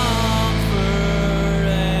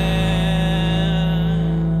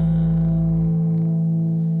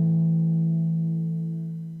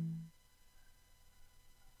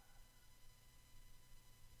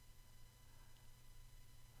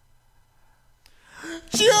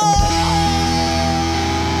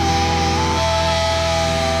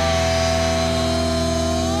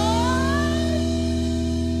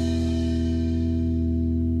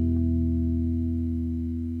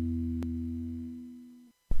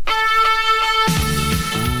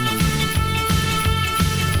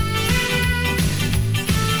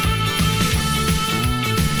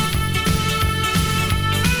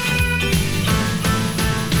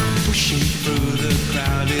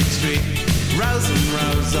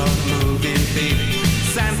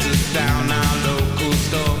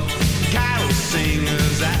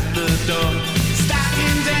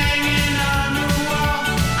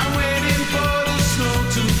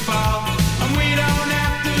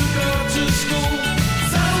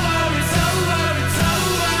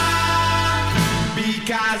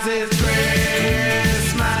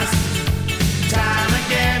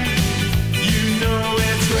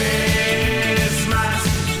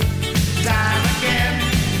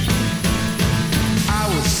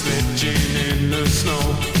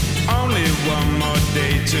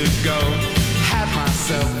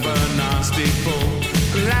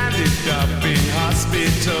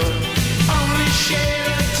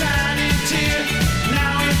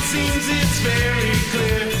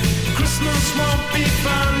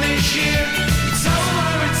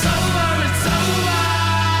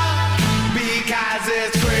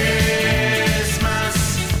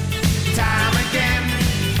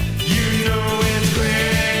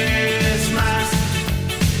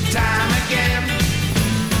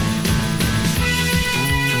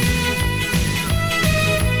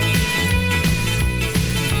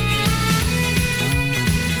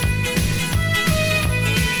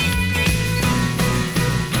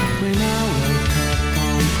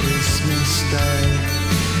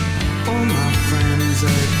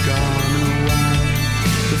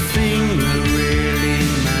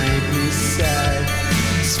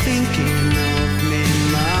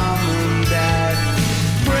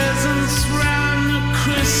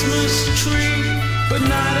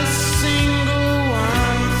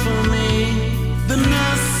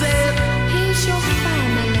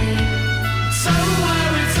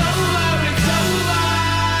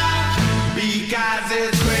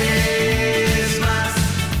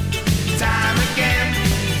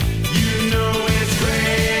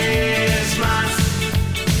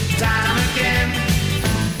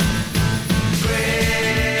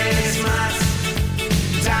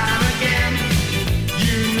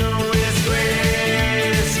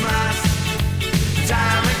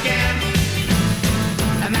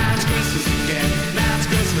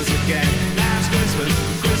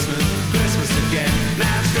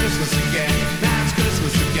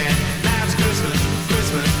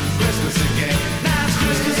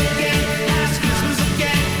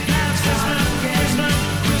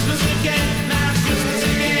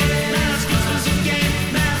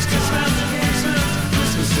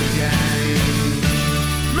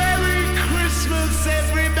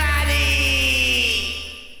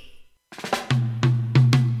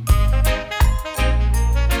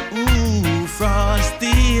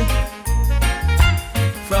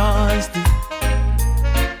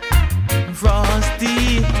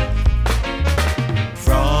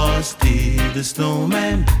Frosty the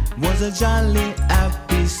snowman was a jolly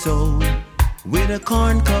happy soul, with a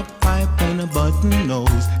corn cup pipe and a button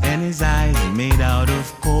nose, and his eyes made out of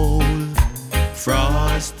coal.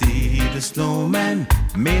 Frosty the snowman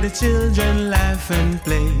made the children laugh and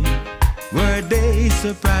play. Were they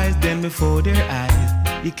surprised then before their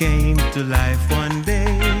eyes he came to life one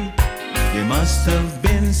day? There must have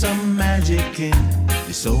been some magic in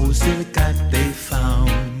the soul silk cat they found.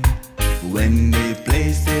 When they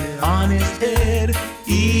placed it on his head,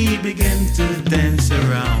 he began to dance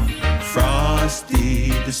around.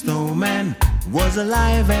 Frosty the snowman was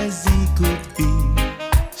alive as he could be,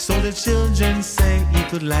 so the children say he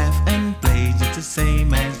could laugh and play just the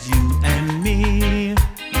same as you and me.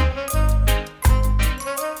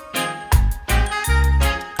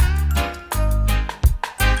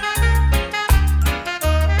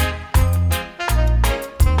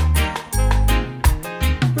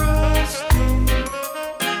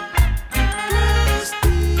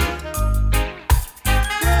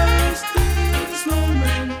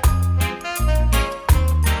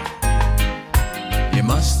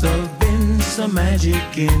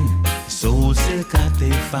 Magic in soul silk that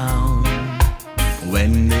they found.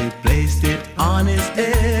 When they placed it on his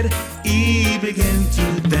head, he began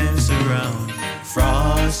to dance around.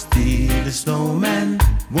 Frosty the snowman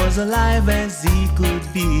was alive as he could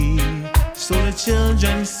be, so the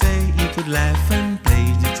children say he could laugh and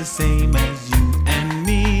play just the same as you and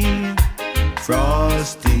me.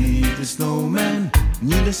 Frosty the snowman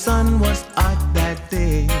knew the sun was hot that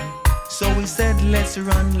day, so he said, let's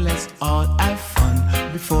run, let's all have fun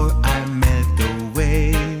before I melt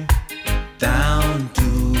away. Down to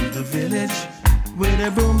the village with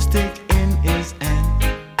a broomstick in his hand,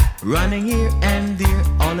 running here and there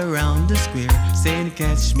all around the square, saying,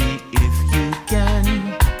 catch me if you can.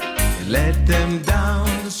 He led them down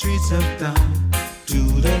the streets of town to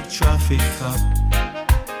the traffic cop.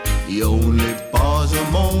 He only paused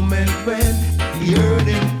a moment when he heard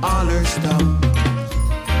him holler, stop.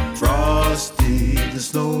 Frosty the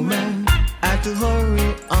snowman had to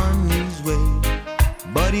hurry on his way,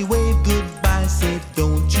 but he waved goodbye, said,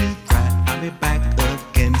 don't you cry, I'll be back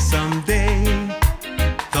again someday.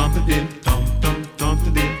 Thump-a-dim, thump-thump,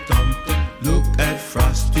 thump-a-dim, thump-thump, look at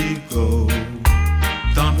Frosty go.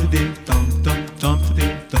 Thump-a-dim, thump-thump,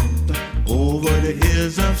 thump-a-dim, thump-thump, over the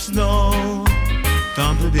hills of snow.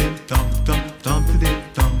 Thump-a-dim, thump-thump, thump-a-dim,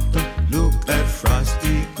 thump-thump, look at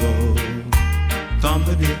Frosty go.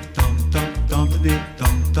 Thump-a-dim, thump-thump, thump-a-dim,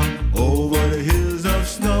 thump-thump, over the hills of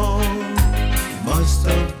snow. There must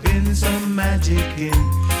have been some magic in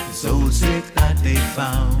the soul silk that they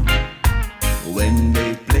found. When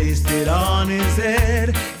they placed it on his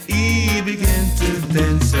head, he began to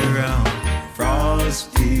dance around.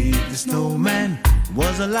 Frosty the snowman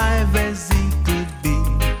was alive as he could be,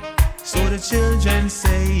 so the children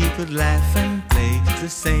say he could laugh and play just the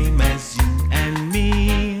same as you and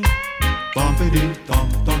me. Bumpity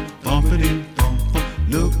thump thump, bumpity thump thump,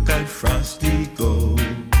 look at Frosty go.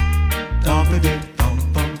 Bumpity thump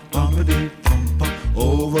thump, bumpity thump thump,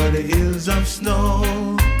 over the hills of snow.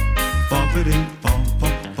 Bumpity thump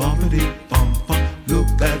thump, bumpity thump thump,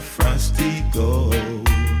 look at Frosty go.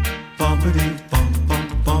 Bumpity thump thump,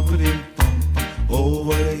 bumpity thump thump,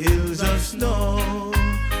 over the hills of snow.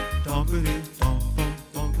 Bumpity thump thump,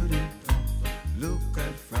 bumpity thump thump, look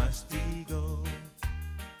at Frosty go.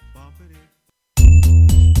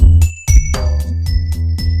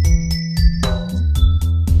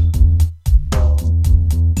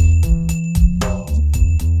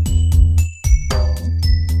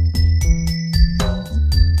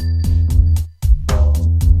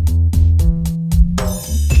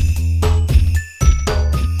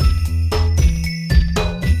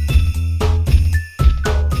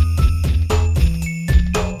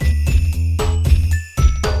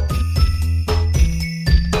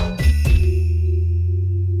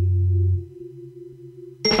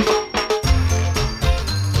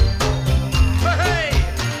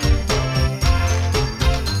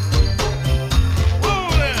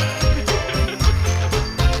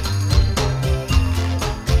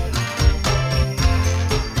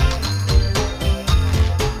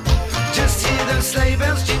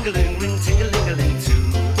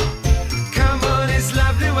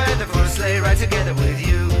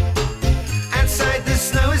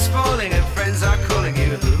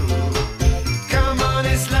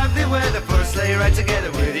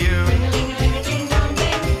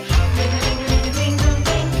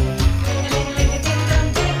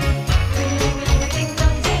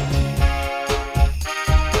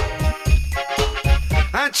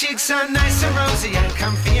 Cheeks are nice and rosy and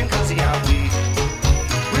comfy and cozy are we.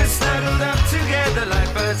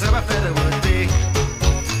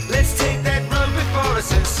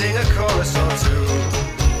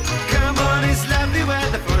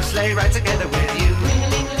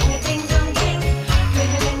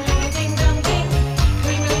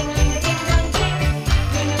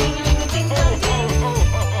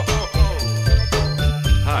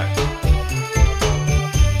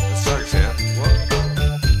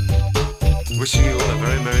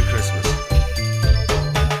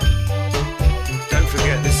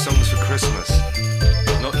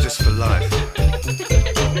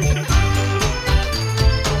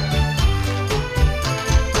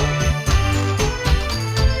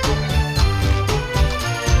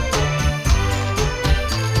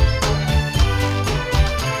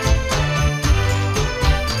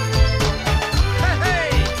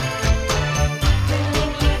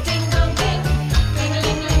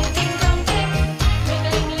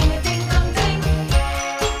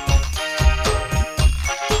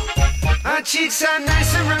 cheeks are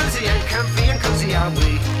nice and rosy and comfy and cozy are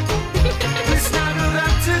we. We're snuggled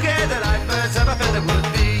up together like birds of a feather would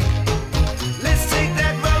be. Let's take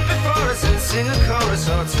that road before us and sing a chorus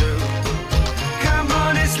or two. Come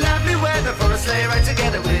on, it's lovely weather for a sleigh ride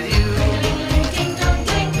together with you.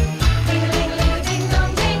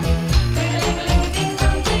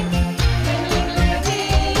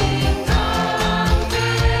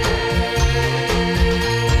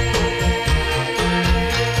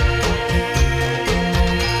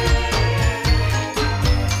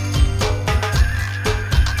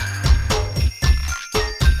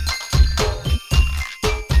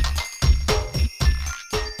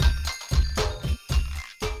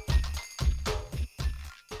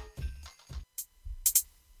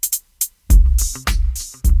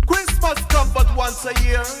 Once a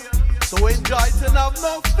year, so enjoy it and have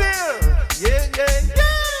no fear. Yeah, yeah,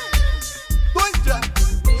 yeah. Go enjoy.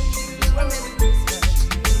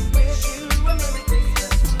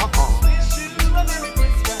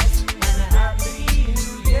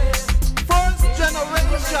 First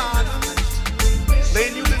generation,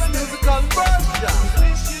 playing you this musical version.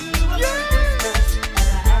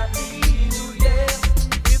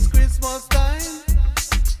 It's Christmas time,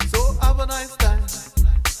 so have a nice time.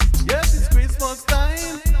 Yes, it's Christmas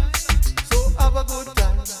time, so have a good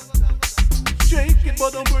time. Shake it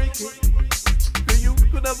but don't break it, you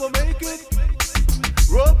could never make it.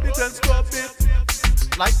 Rub it and scrub it,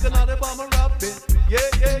 like another bomber rub it. Yeah,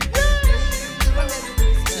 yeah, yeah.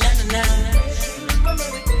 Yeah.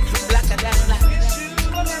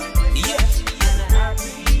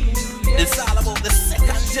 It's all about the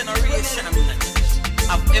second generation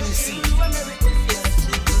of MC.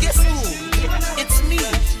 Guess who? It's me,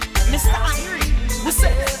 Mr. Irie. We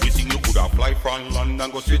say we sing you coulda fly from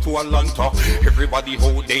London, go straight to Atlanta. Everybody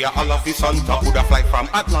out there, all of the Santa. Coulda fly from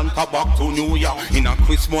Atlanta back to New York. In a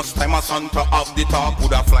Christmas time, a Santa of the talk.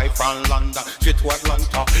 Coulda fly from London straight to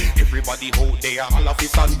Atlanta. Everybody out there, all of the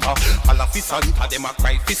Santa. All of the Santa, them a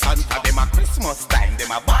cry for Santa. Them a Christmas time,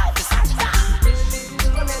 them a ball for Santa.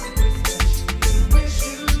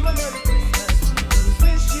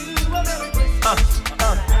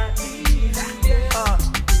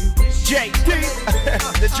 JD,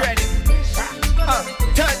 the dreaded,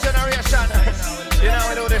 third generation. You know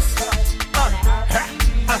we do this.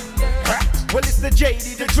 Well, it's the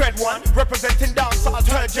JD, the dread one, representing dancehall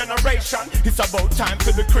third generation. It's about time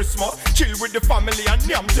for the Christmas. Chill with the family and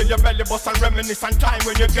yum till your belly bust and reminisce on time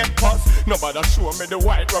when you get past. Nobody show me the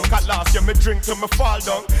white rum, cause last year me drink till me fall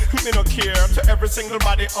down. Me no care to every single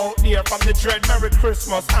body out there from the dread. Merry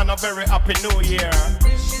Christmas and a very happy New Year.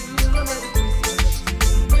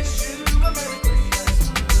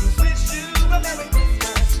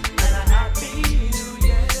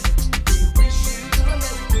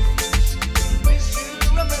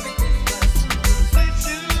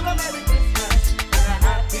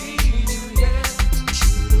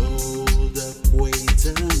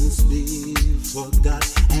 Forgot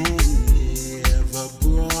and never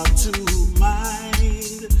brought to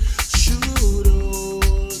mind. Should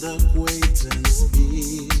old acquaintance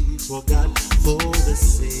be forgot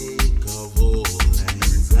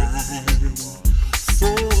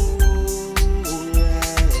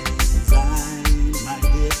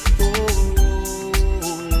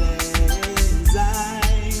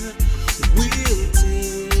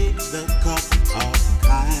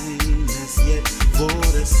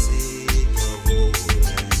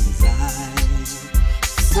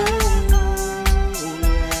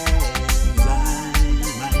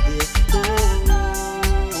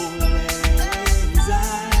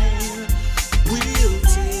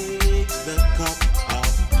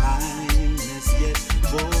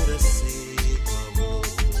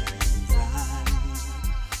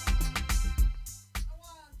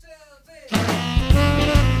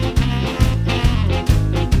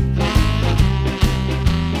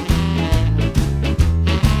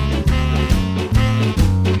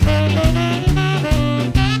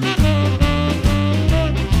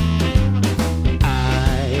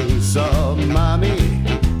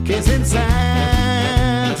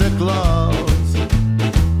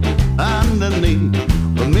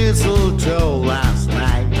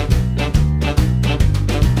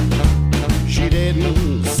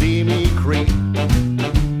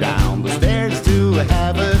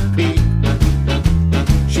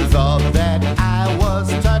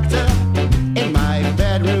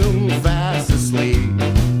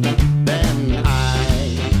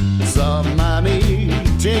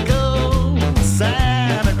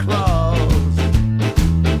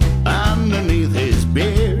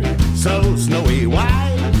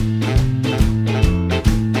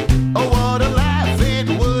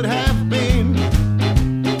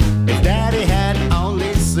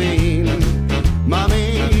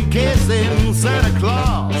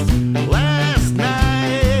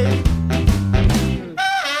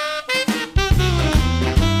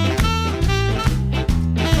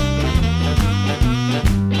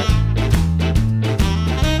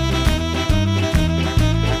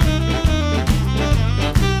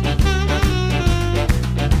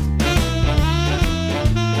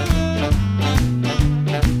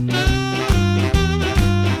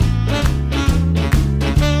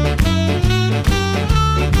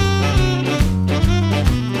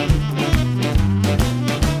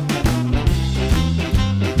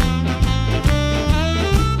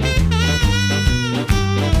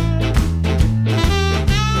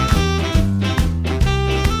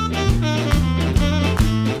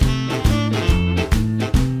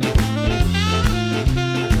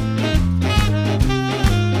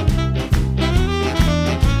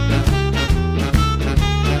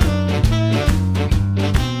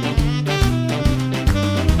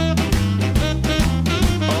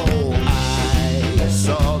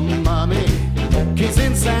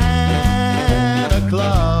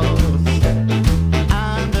Claus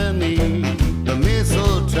underneath the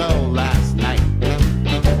mistletoe last night.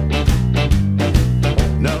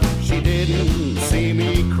 No, she didn't see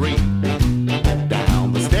me creep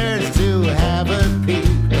down the stairs to have a peep.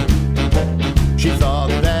 She thought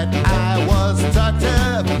that I was tucked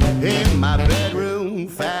up in my bedroom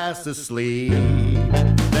fast asleep.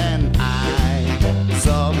 Then I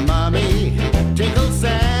saw Mommy tickle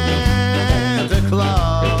Santa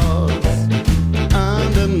Claus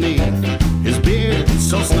underneath his beard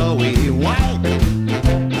so snowy white.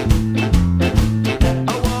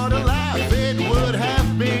 Oh, what a laugh it would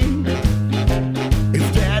have been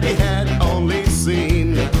if Daddy had only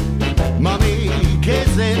seen Mommy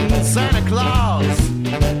kissing Santa Claus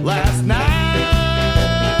last night.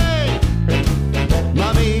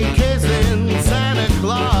 Mommy kissing Santa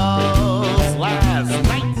Claus last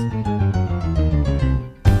night.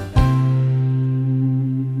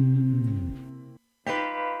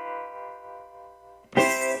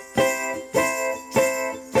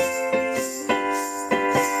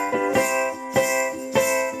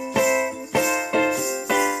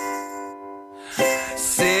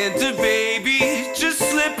 Santa baby, just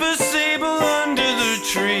slip a sable under the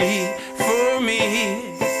tree for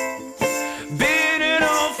me. Been an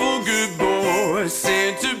awful good boy,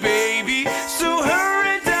 Santa baby, so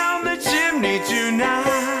hurry down the chimney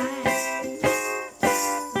tonight.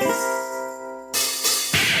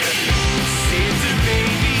 Santa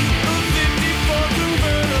baby, a 54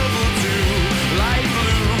 convertible to light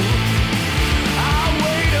blue. I'll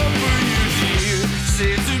wait up for you, dear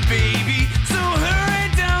Santa baby, so hurry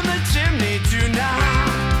down the chimney tonight.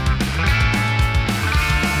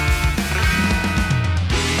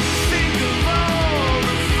 Think of all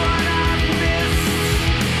the fun I've missed.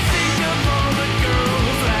 Think of all the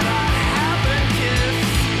girls that I haven't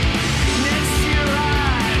kissed. Next year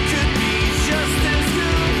I could be just as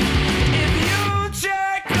good if you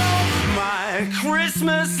check off my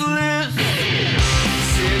Christmas list.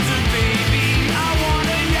 Santa baby, I want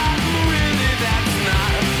a yacht, really that's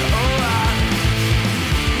not a lot.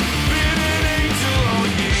 Been an angel all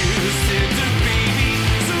year, Santa baby,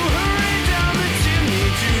 so hurry down the chimney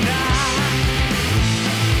tonight.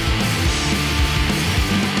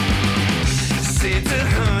 Santa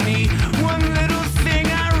honey, one little thing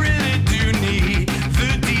I really do need, the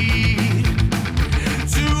deed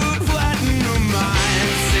to a platinum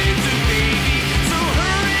mine. Santa baby, so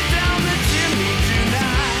hurry down the chimney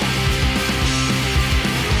tonight.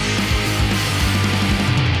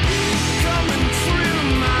 Come and trim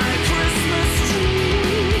my Christmas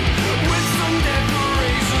tree with some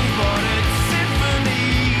decorations bought at Tiffany.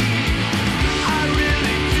 I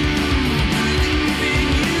really do believe in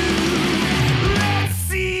you. Let's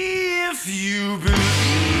see if you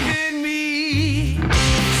believe in me.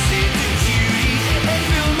 Santa cutie, and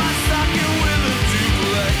fill my stocking with a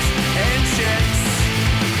duplex and checks.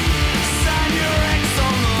 Sign your ex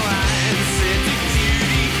on the line, Santa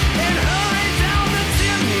cutie, and hurry down the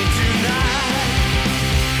chimney tonight.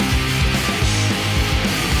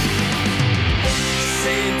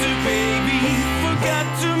 Santa baby, forgot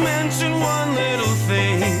to mention one little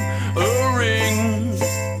thing, a ring.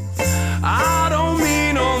 I don't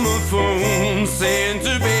mean on the phone,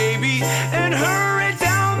 Santa baby, and hurry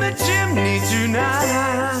down the chimney tonight.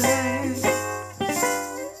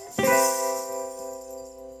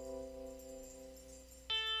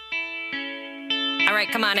 All right,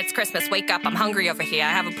 come on, it's Christmas. Wake up. I'm hungry over here. I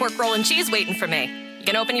have a pork roll and cheese waiting for me. You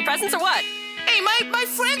gonna open your presents or what? Hey, my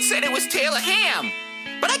friend said it was Taylor ham,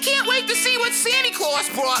 but I can't wait to see what Santa Claus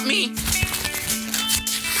brought me.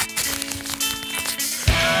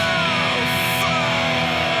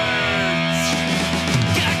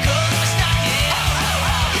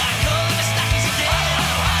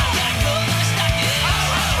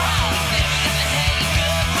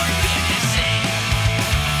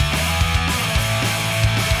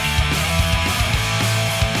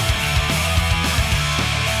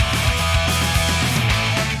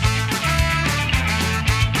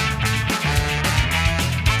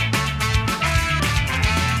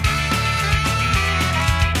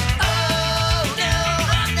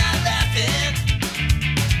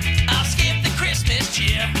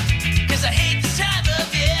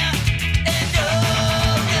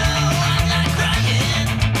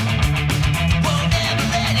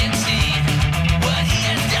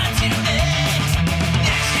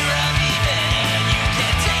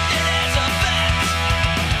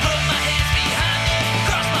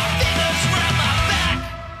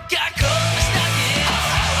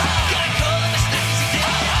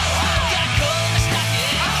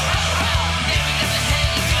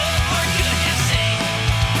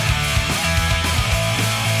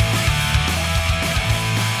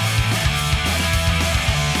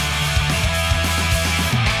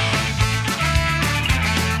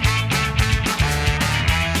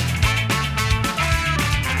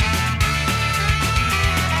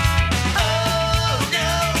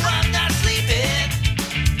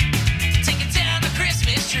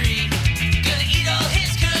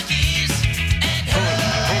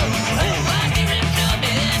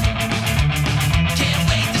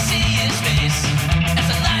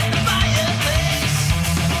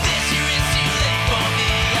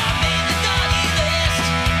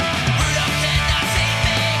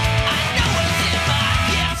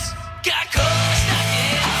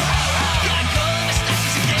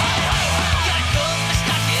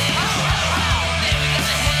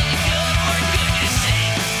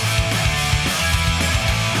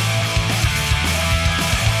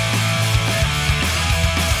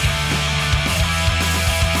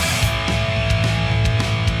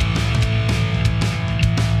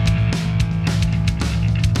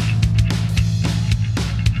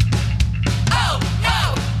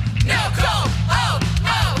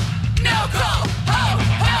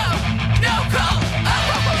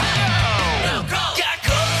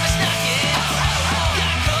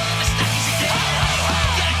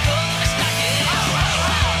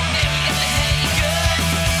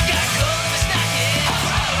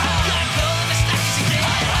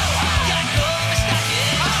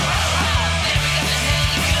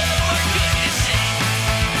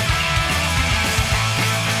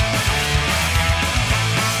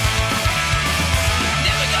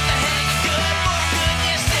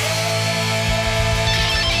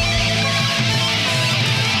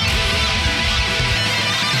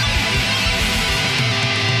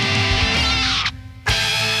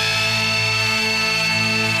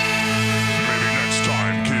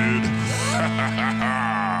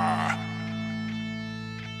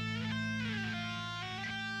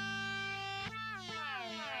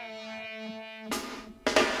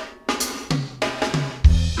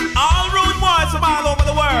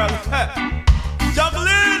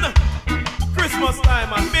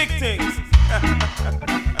 big things.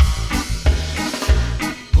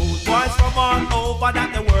 Rude boys from all over that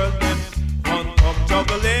the world them come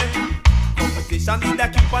juggling. Competition need to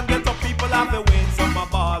keep on get up, people have to win. Some a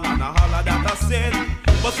ball and a holler that a sin.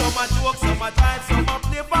 But some a joke, some a jive, some a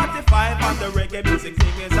play 45. And the reggae music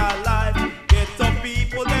thing is alive. Get up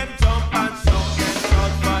people, them jump and shout. Them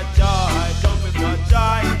shout for joy, jumping for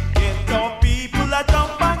joy. Get up people, a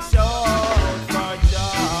jump and shout for joy.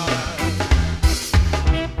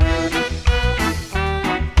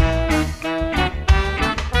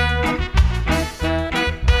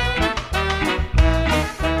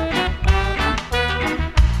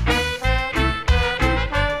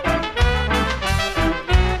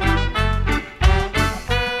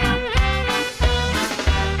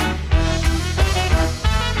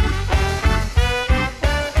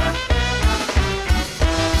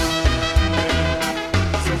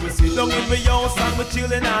 We house and we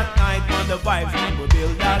chillin' at night on the vibes and we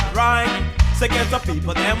build that right. So get the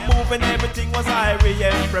people them moving, everything was irie.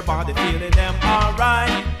 Everybody feeling them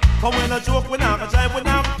alright. But we no joke, we not a jive, we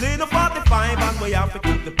not play the 45. And we have to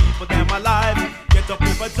keep the people them alive. Get the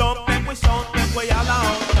people jump, make we shout, make we all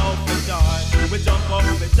out now for joy. We jump up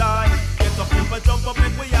for joy. Get the people jump up,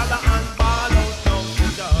 make we all out and ball out now for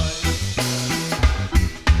joy.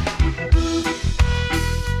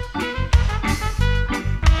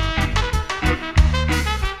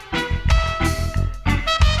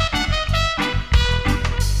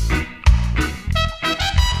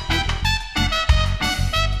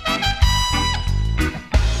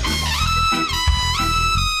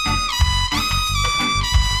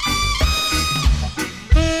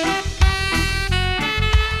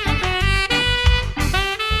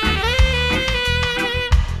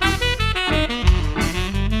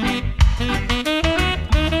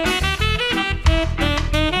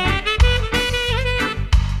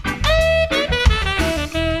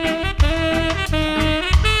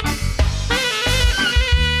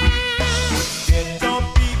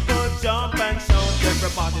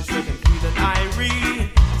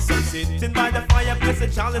 Sitting by the fireplace, the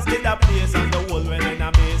chalice did a place, and the whole world in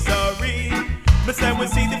a misery. But then we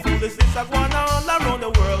see the foolishness of one all around the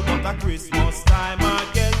world. But at Christmas time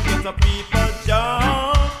again, get the people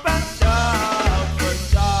jump and shout for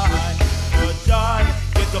joy, for joy.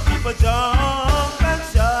 Get the people jump and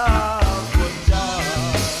shout for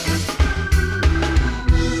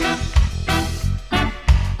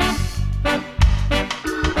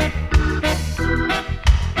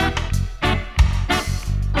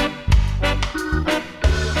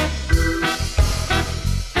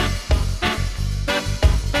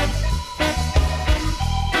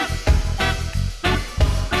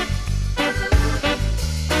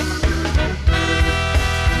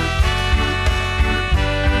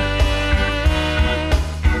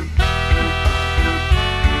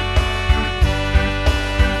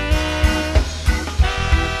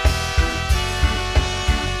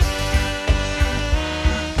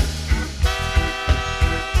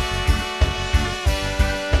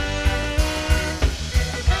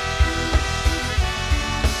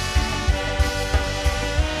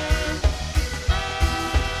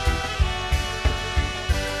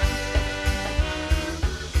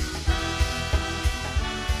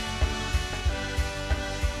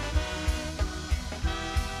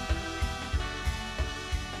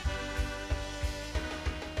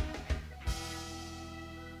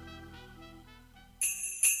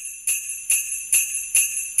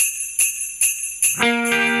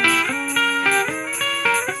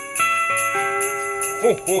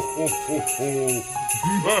Ho, ho, ho, ho, ho.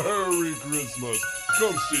 Merry Christmas.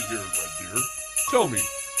 Come sit here, my dear. Tell me,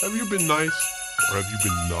 have you been nice or have you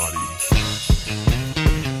been naughty?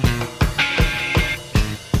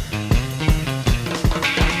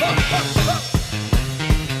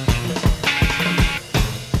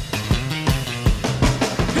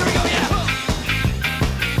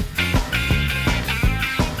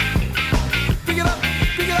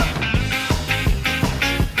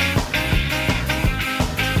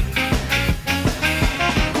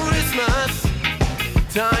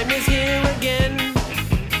 Time is here again.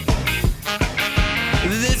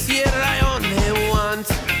 This year I only want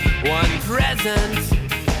one present.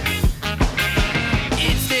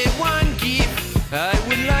 It's the one gift I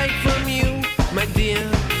would like from you, my dear.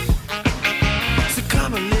 So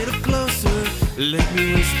come a little closer, let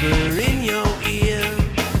me whisper in your ear.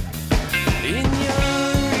 In your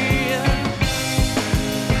ear.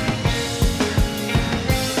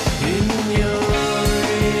 In your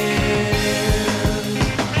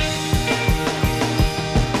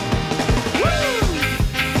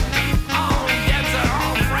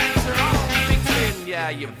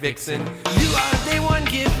you vixen. You are the one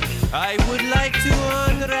gift I would like to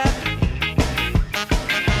unwrap.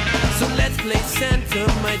 So let's play Santa,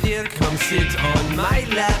 my dear, come sit on my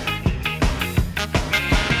lap.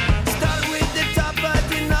 Start with the top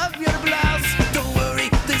button of your blouse. Don't worry,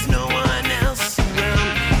 there's no one else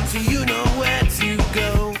around, so you know where to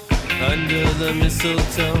go under the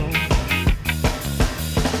mistletoe.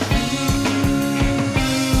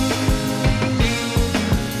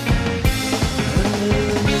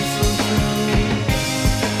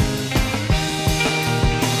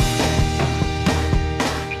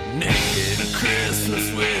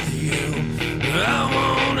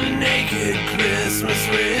 Christmas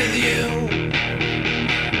with you.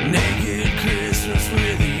 Naked Christmas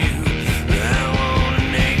with you. I want a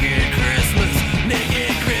naked Christmas.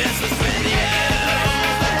 Naked Christmas with you.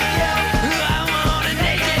 I want a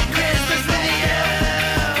naked Christmas with you.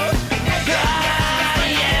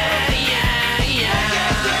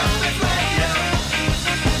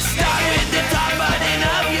 Start with the top button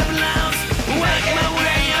of your blouse. Work my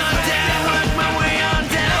way on down. Work my way on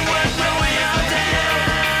down. Work my way on down.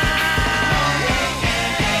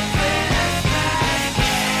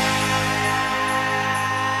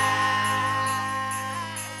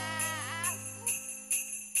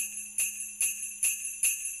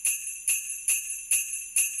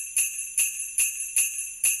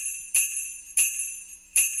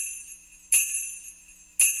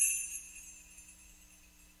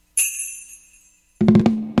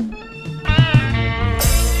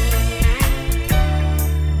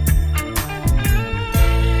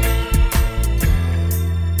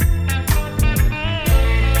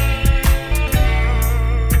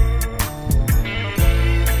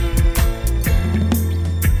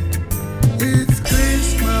 It's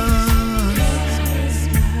Christmas,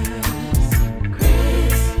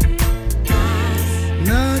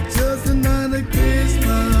 not just another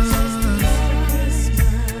Christmas.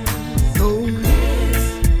 No,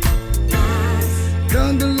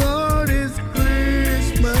 down the Lord is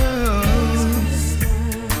Christmas.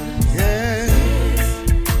 Yeah,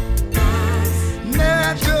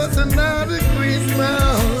 not just another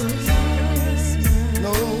Christmas.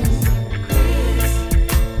 No.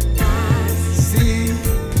 See,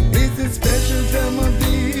 it's a special time of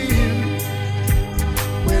the year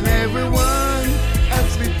when everyone has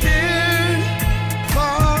prepared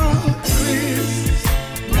for Christmas.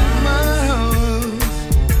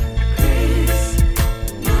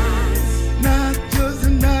 Not just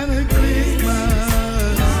another Christmas.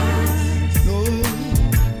 No.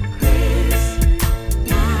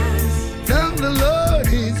 Tell the Lord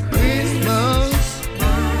it's Christmas.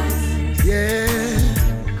 Yeah.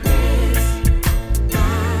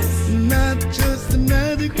 Not just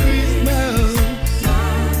another Christmas.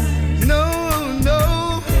 No, no.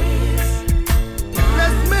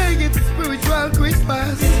 Let's make it a spiritual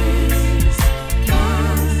Christmas.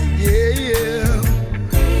 Yeah, yeah.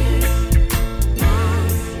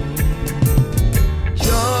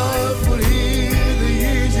 Joyful hear the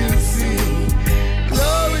angels sing.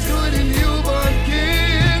 Glory to the newborn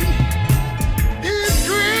King. It's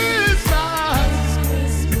Christmas.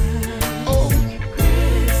 Oh.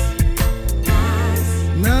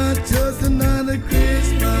 Not just another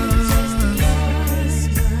Christmas.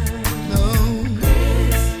 No.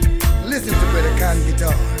 Listen to Brother Con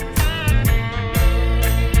guitar.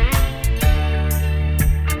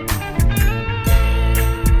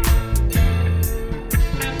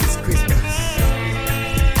 It's Christmas.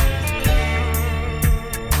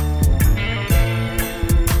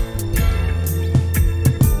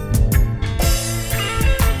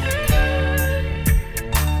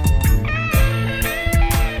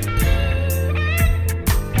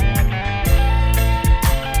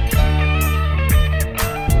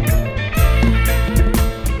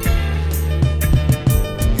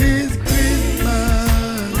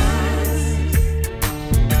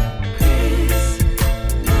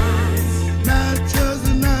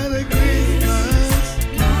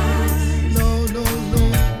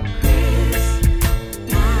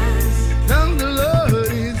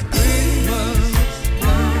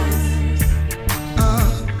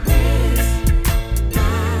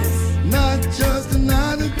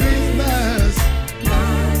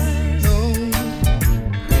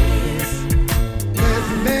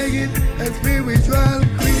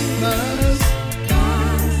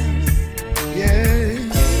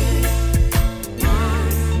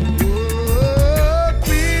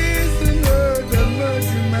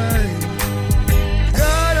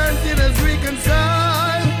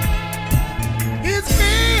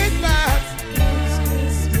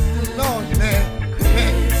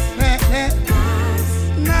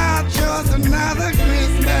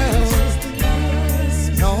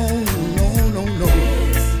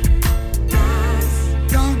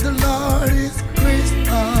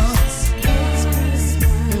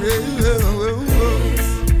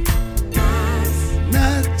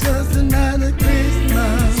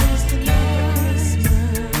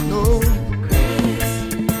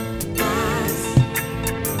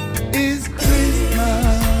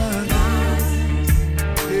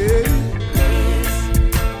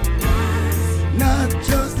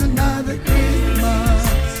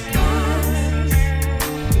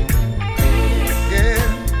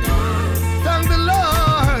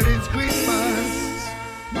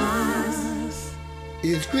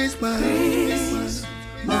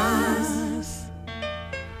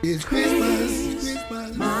 It's Christmas. It's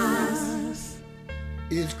Christmas.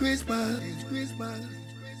 It's Christmas. It's Christmas.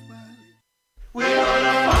 We're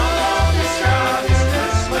gonna follow the star this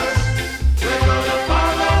Christmas. We're gonna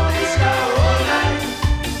follow the star all night.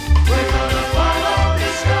 We're gonna follow the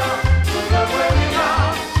star. Look where we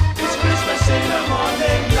are. It's Christmas in the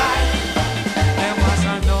morning light. There was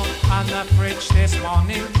a note on the fridge this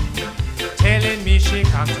morning telling me she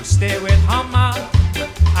come to stay with her mom.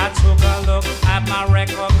 I took a look at my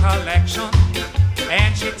record collection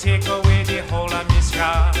and she take away the whole of me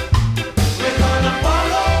scar. We're gonna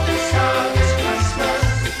follow the star this Christmas.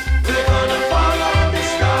 We're gonna follow the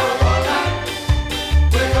star all night.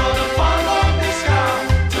 We're gonna follow the star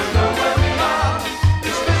to know where we are.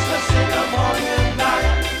 It's Christmas in the morning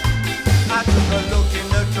light. I took a look in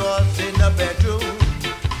the drawers in the bedroom.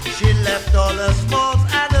 She left all her smalls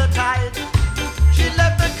and her ties. She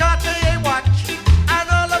left the Cartier watch and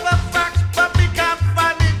all of her frocks, but we can't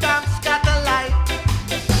find the damn scatterlight.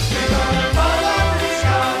 We're gonna follow the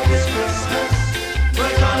star this Christmas.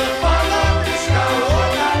 We're gonna follow the star all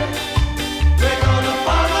night. We're gonna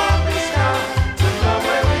follow the star to know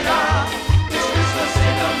where we are. It's Christmas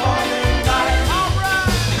in the morning light.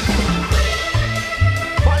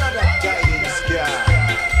 Follow that guiding star.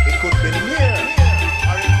 It could be near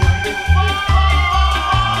or it could be far.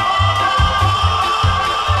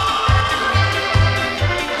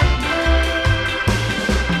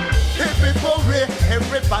 Hippie hooray,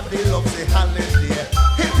 everybody loves the holiday.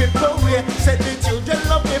 Hippie hooray, said the children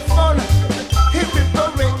love the fun. Hippie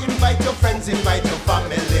hooray, invite your friends, invite your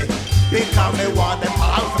family, because we want them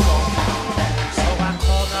all to come. So I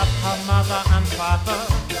called up her mother and father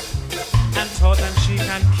and told them she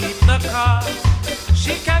can keep the car.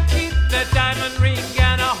 She can keep the diamond ring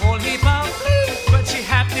and a whole heap of bling, but she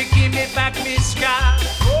have to give me back me scar.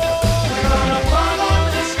 We're gonna follow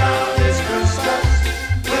the star this Christmas.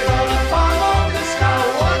 We're gonna follow the star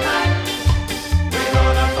all night. We're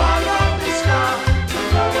gonna follow the star to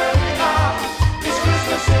know where we are. It's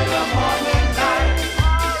Christmas in the morning light.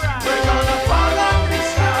 We're gonna follow the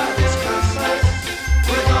star this Christmas.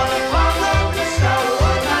 We're gonna follow the star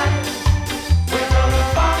all night. We're gonna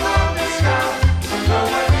follow the star to know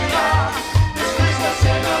where we are. It's Christmas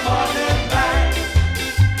in the morning light.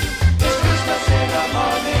 It's Christmas in the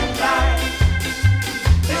morning.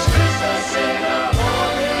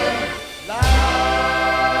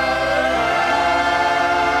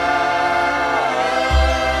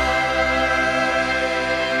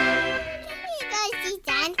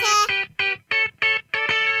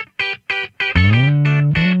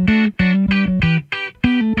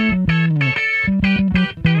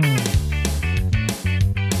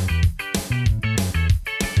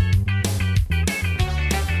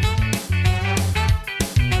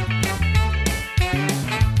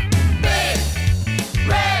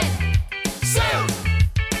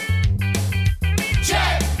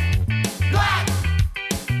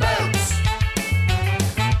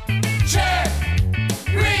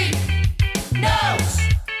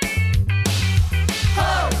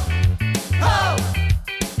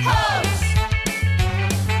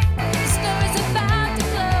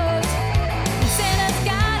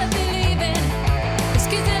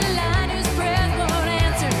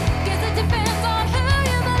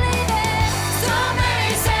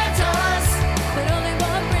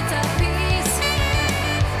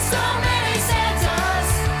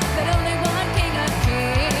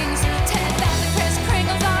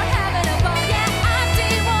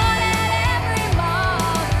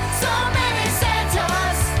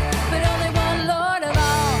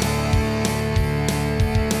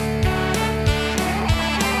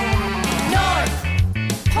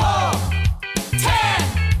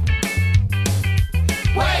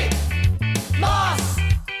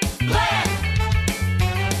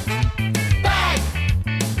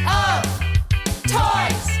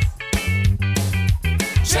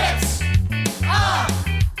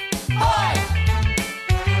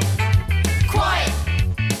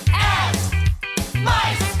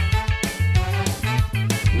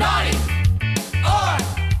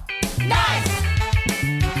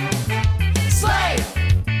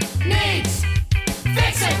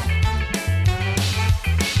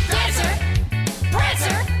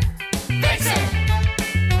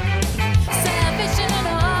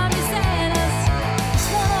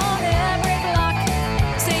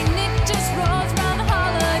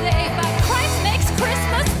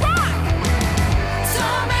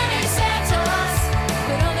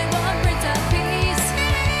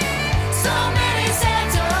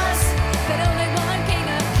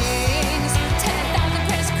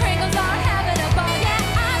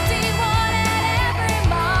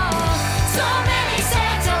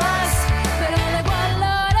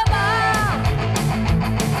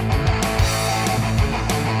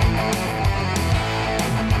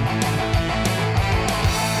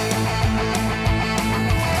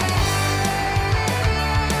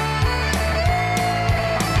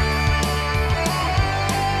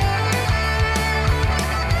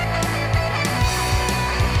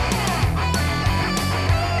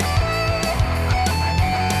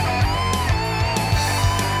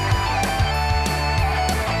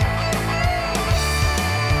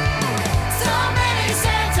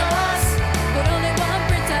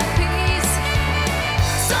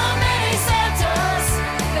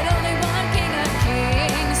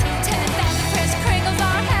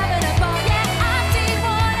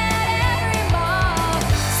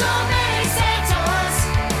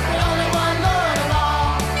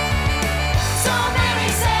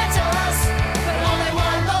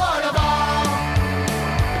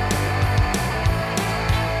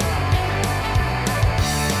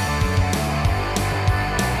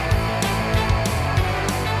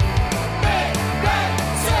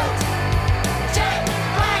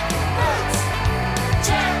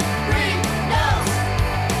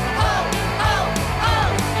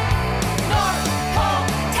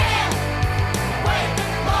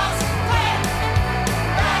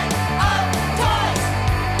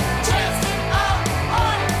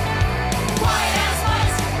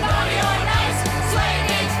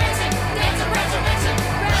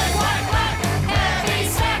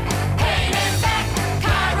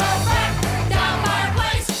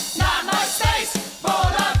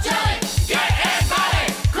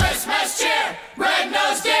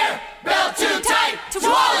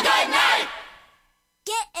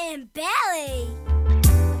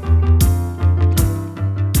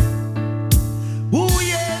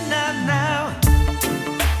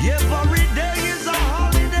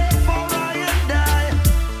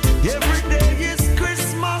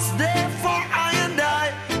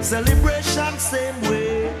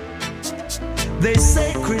 They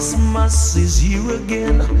say Christmas is here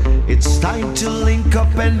again. It's time to link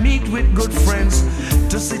up and meet with good friends,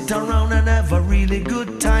 to sit around and have a really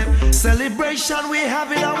good time. Celebration we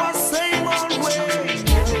have it our same old way.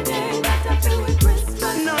 Every day that I feel with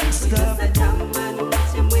Christmas, non-stop.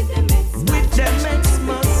 With them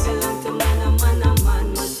Xmas.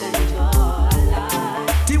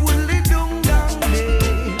 The woolly dung gang day.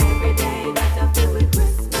 Every day that I feel with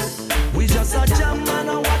Christmas, we just a jam and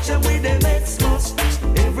a watch them with them Xmas.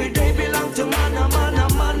 Every day belong to man, a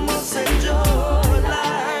man must enjoy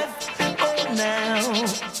life. Oh now,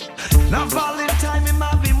 now Valentine him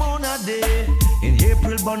have him on a day. In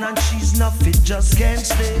April born and she's not fit, just can't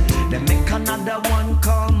stay. Then make another one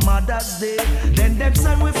called Mother's Day. Then them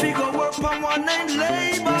son we figure work on one named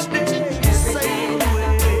Labor Day. Same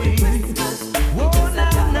way. Whoa now.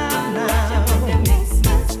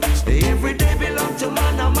 Every day belong to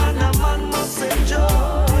man, a man must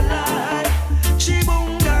enjoy life.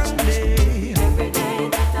 Chibungang Day. Every day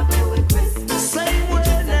that I play with Christmas. Same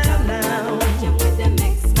way now.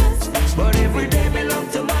 But every day belong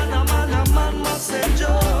to man, a man must enjoy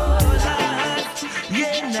life.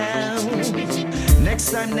 Yeah now.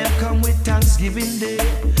 Next time them come with Thanksgiving Day,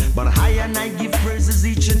 but I and I give praises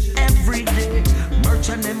each and every day.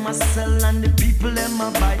 Merchant them a sell and the people them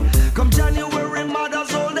a buy. Come January,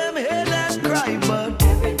 mothers hold them head and cry, but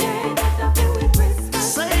every day that I play with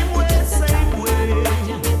Christmas. Same way.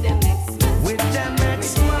 With them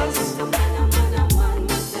Xmas.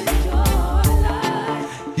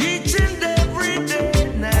 Each and every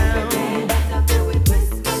day now.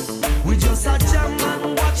 We just a jam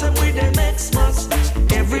and watch them with them Xmas.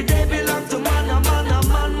 Every day belong to man, a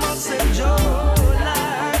man must enjoy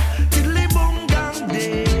life. Tiddly boom gang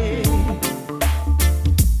day.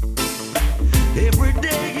 Every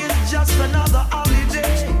day is just another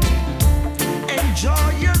holiday. Enjoy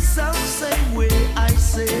yourself, same way I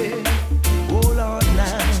say. Oh Lord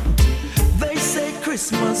now. They say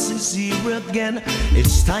Christmas is here again.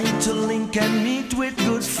 It's time to link and meet with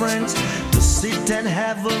good friends, to sit and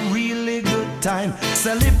have a really good time.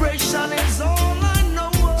 Celebration is all I know.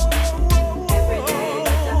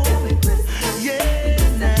 Yeah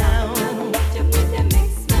now.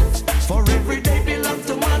 For every day belong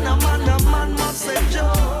to man, a man must enjoy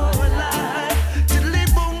life. Tiddly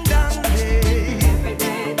boom gang day. Every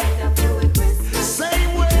day that I feel with Christmas.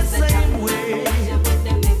 Same way.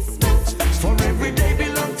 For every day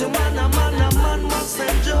belong to man, a man must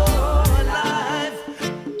enjoy life.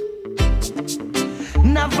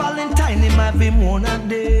 Now Valentine him have him on a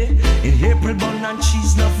day. In April bun and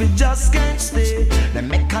cheese nothing just can't stay. Then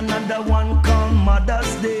make another one called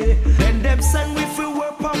Mother's Day. Then them send we fi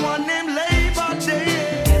work on one named Labor Day.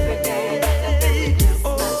 Every day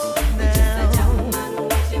oh now.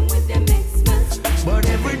 But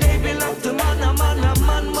every day belong to man, a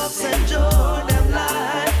man must enjoy them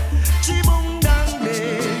life. Chibungang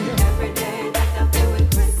Day. Every day that I play with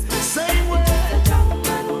Christmas. Same way.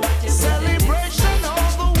 Celebration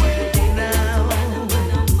all the way now.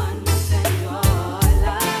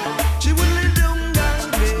 Chibungang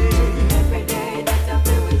Day. Every day that I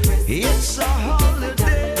play with Christmas. It's a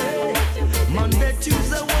holiday. Monday,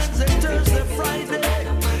 Tuesday, Wednesday, Thursday, Friday.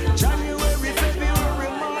 January, February,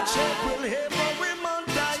 March, April, every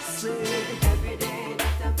month I say. Every day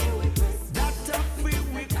that I feel with Christmas. That I feel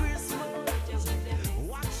with Christmas.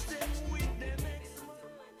 Watch them with them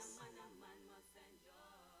Xmas.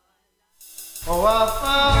 Oh, our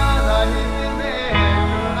Father in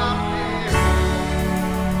heaven, our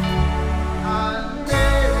and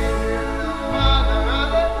Mary is the mother of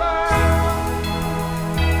the Lord.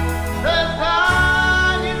 The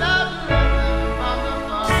Son is not risen from the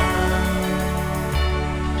mother.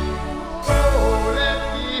 Oh, let's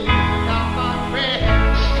give up our prayer.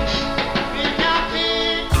 We happy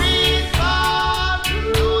Christmas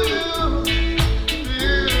to you.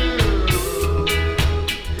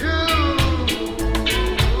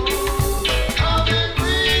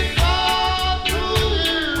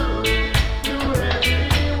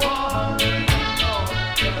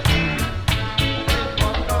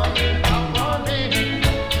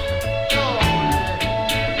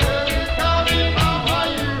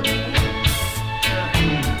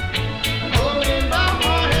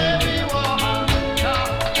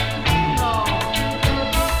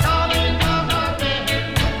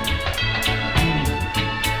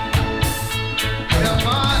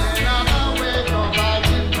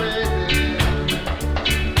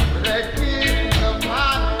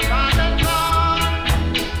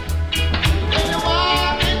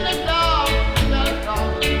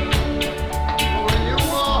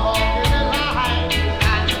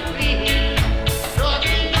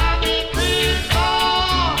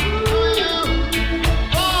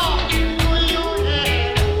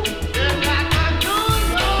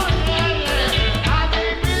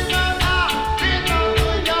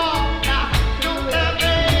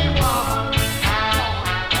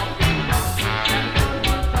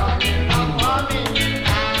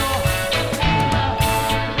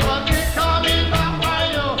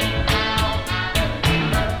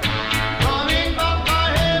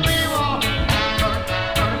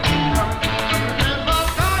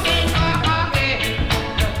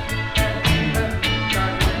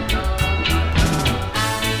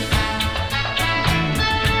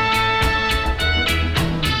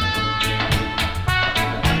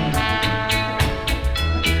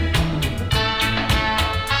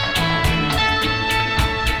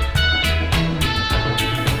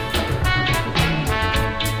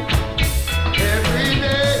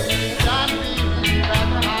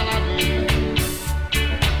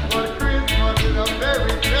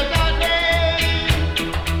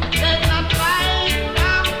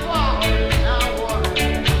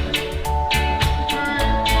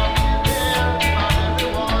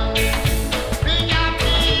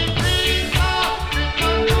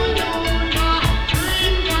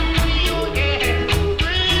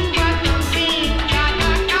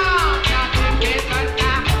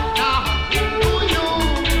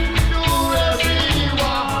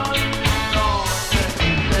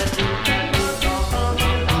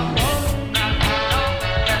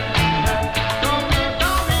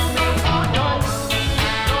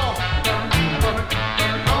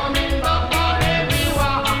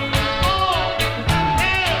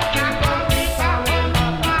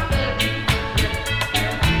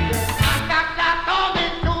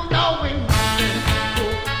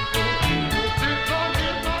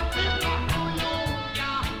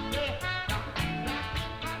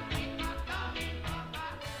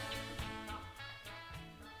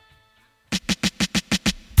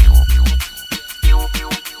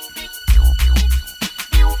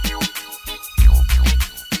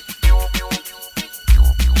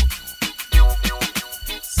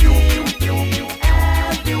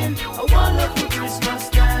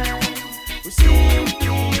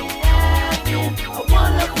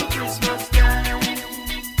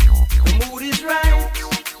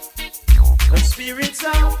 spirit's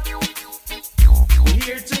up. We're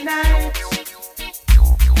here tonight,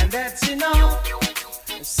 and that's enough.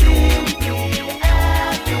 Simply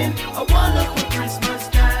having a wonderful Christmas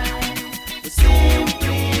time. We're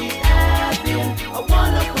simply having a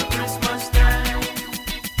wonderful Christmas time.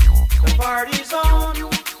 The party's on,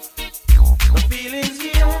 the feeling's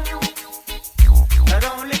here. That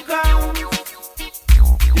only comes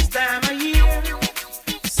this time of year.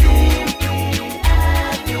 Simply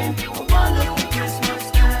having a wonderful Christmas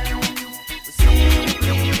time.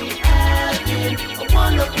 Simply having a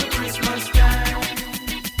wonderful Christmas time.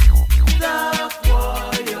 The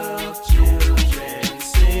choir of children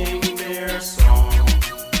sing their song.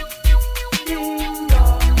 Ding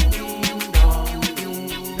dong, ding dong,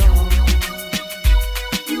 ding dong.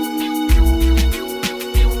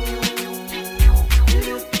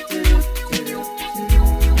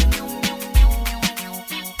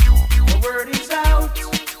 The word is out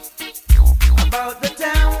about the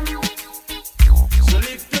town, so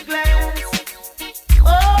lift your glass.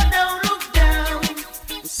 Oh, don't look down.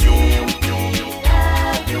 We're simply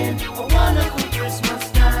having a wonderful Christmas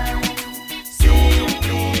time.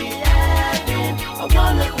 Simply having a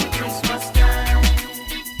wonderful Christmas time.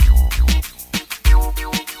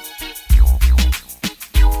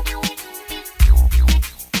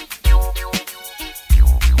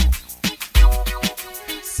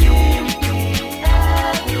 Simply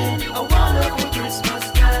having a wonderful Christmas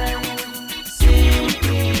time.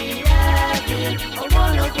 Simply having a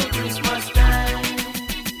wonderful Christmas time.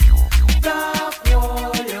 The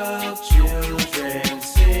choir of children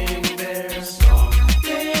sing their song.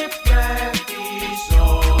 They practice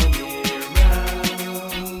all year round.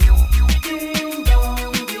 Ding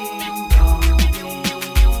dong, ding dong, ding.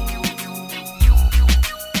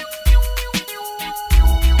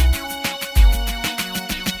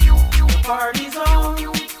 The party's on,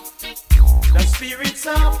 the spirit's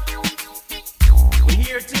up. We're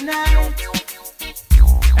here tonight,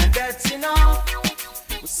 and that's enough.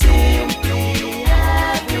 We're simply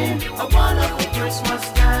having a wonderful Christmas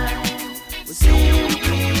time. We're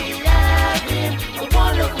simply having a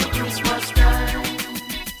wonderful Christmas time.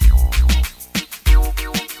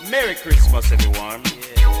 Merry Christmas, everyone.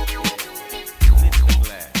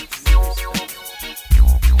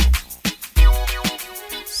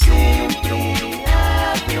 Simply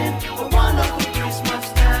having a wonderful Christmas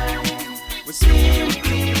time. We're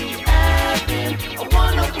simply having a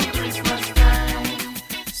wonderful Christmas time.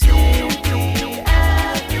 Simply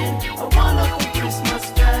having a wonderful Christmas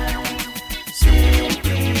time.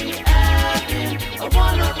 Simply having a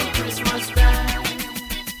wonderful Christmas time.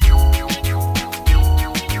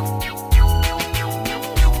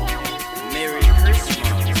 Merry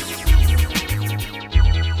Christmas.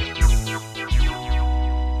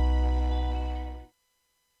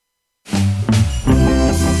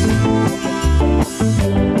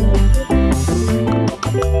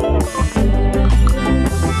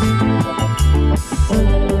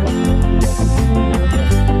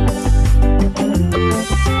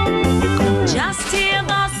 Just hear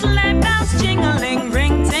the sleigh bells jingling,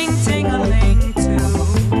 ring, ting, tingling too.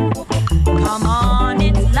 Come on,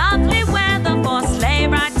 it's lovely weather for sleigh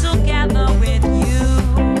ride together with you.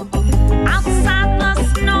 Outside the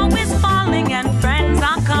snow is falling and friends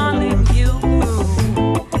are calling you.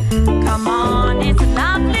 Come on, it's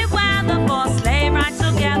lovely weather for sleigh ride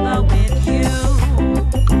together with you.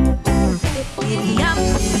 Giddy up,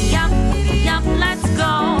 giddy up, giddy up, let's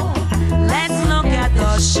go. Let's look at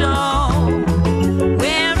the show.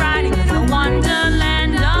 We're riding in a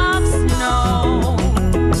wonderland of snow.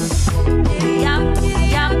 Giddy up,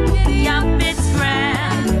 it's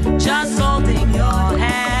grand. Just holding your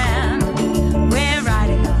hand. We're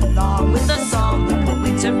riding along with the song of the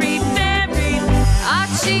wintry fairyland. Our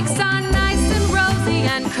cheeks are nice and rosy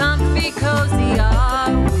and comfy, cozy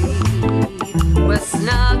are we. We're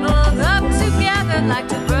snuggled up together like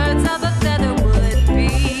two birds of a feather would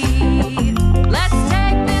be. Let's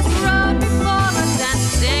take this road before us and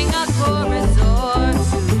sing a chorus or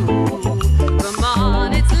two. Come on,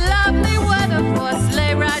 it's lovely weather for a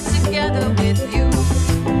sleigh ride together with you.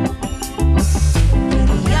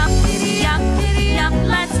 Giddy up,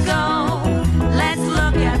 let's go. Let's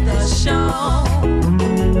look at the show.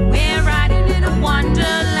 We're riding in a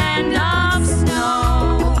wonderland of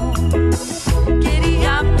snow. Giddy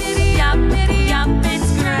up,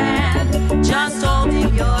 it's great.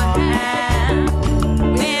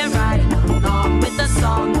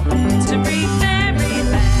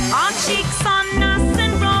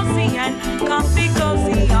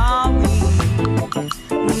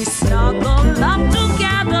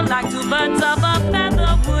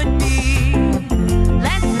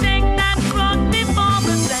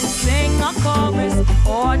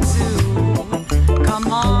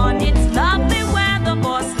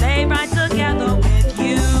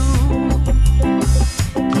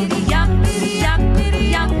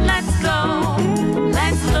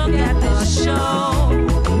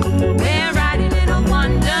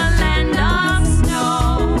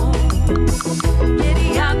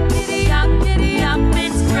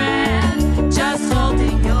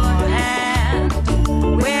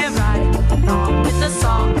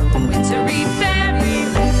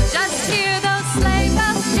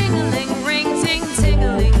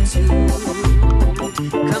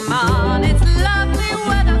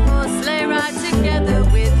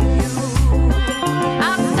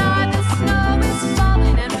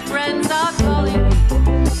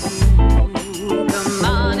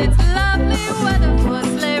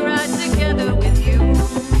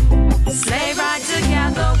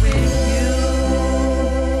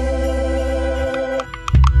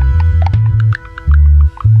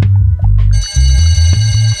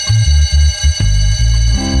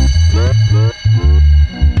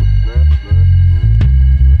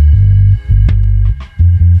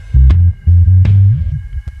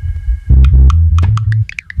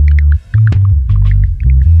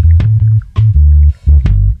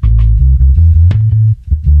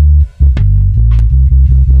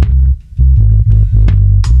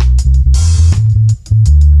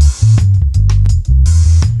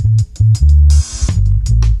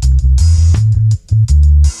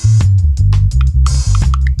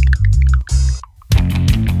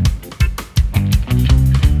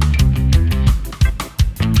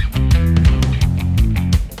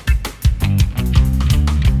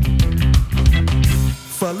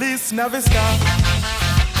 Navisca.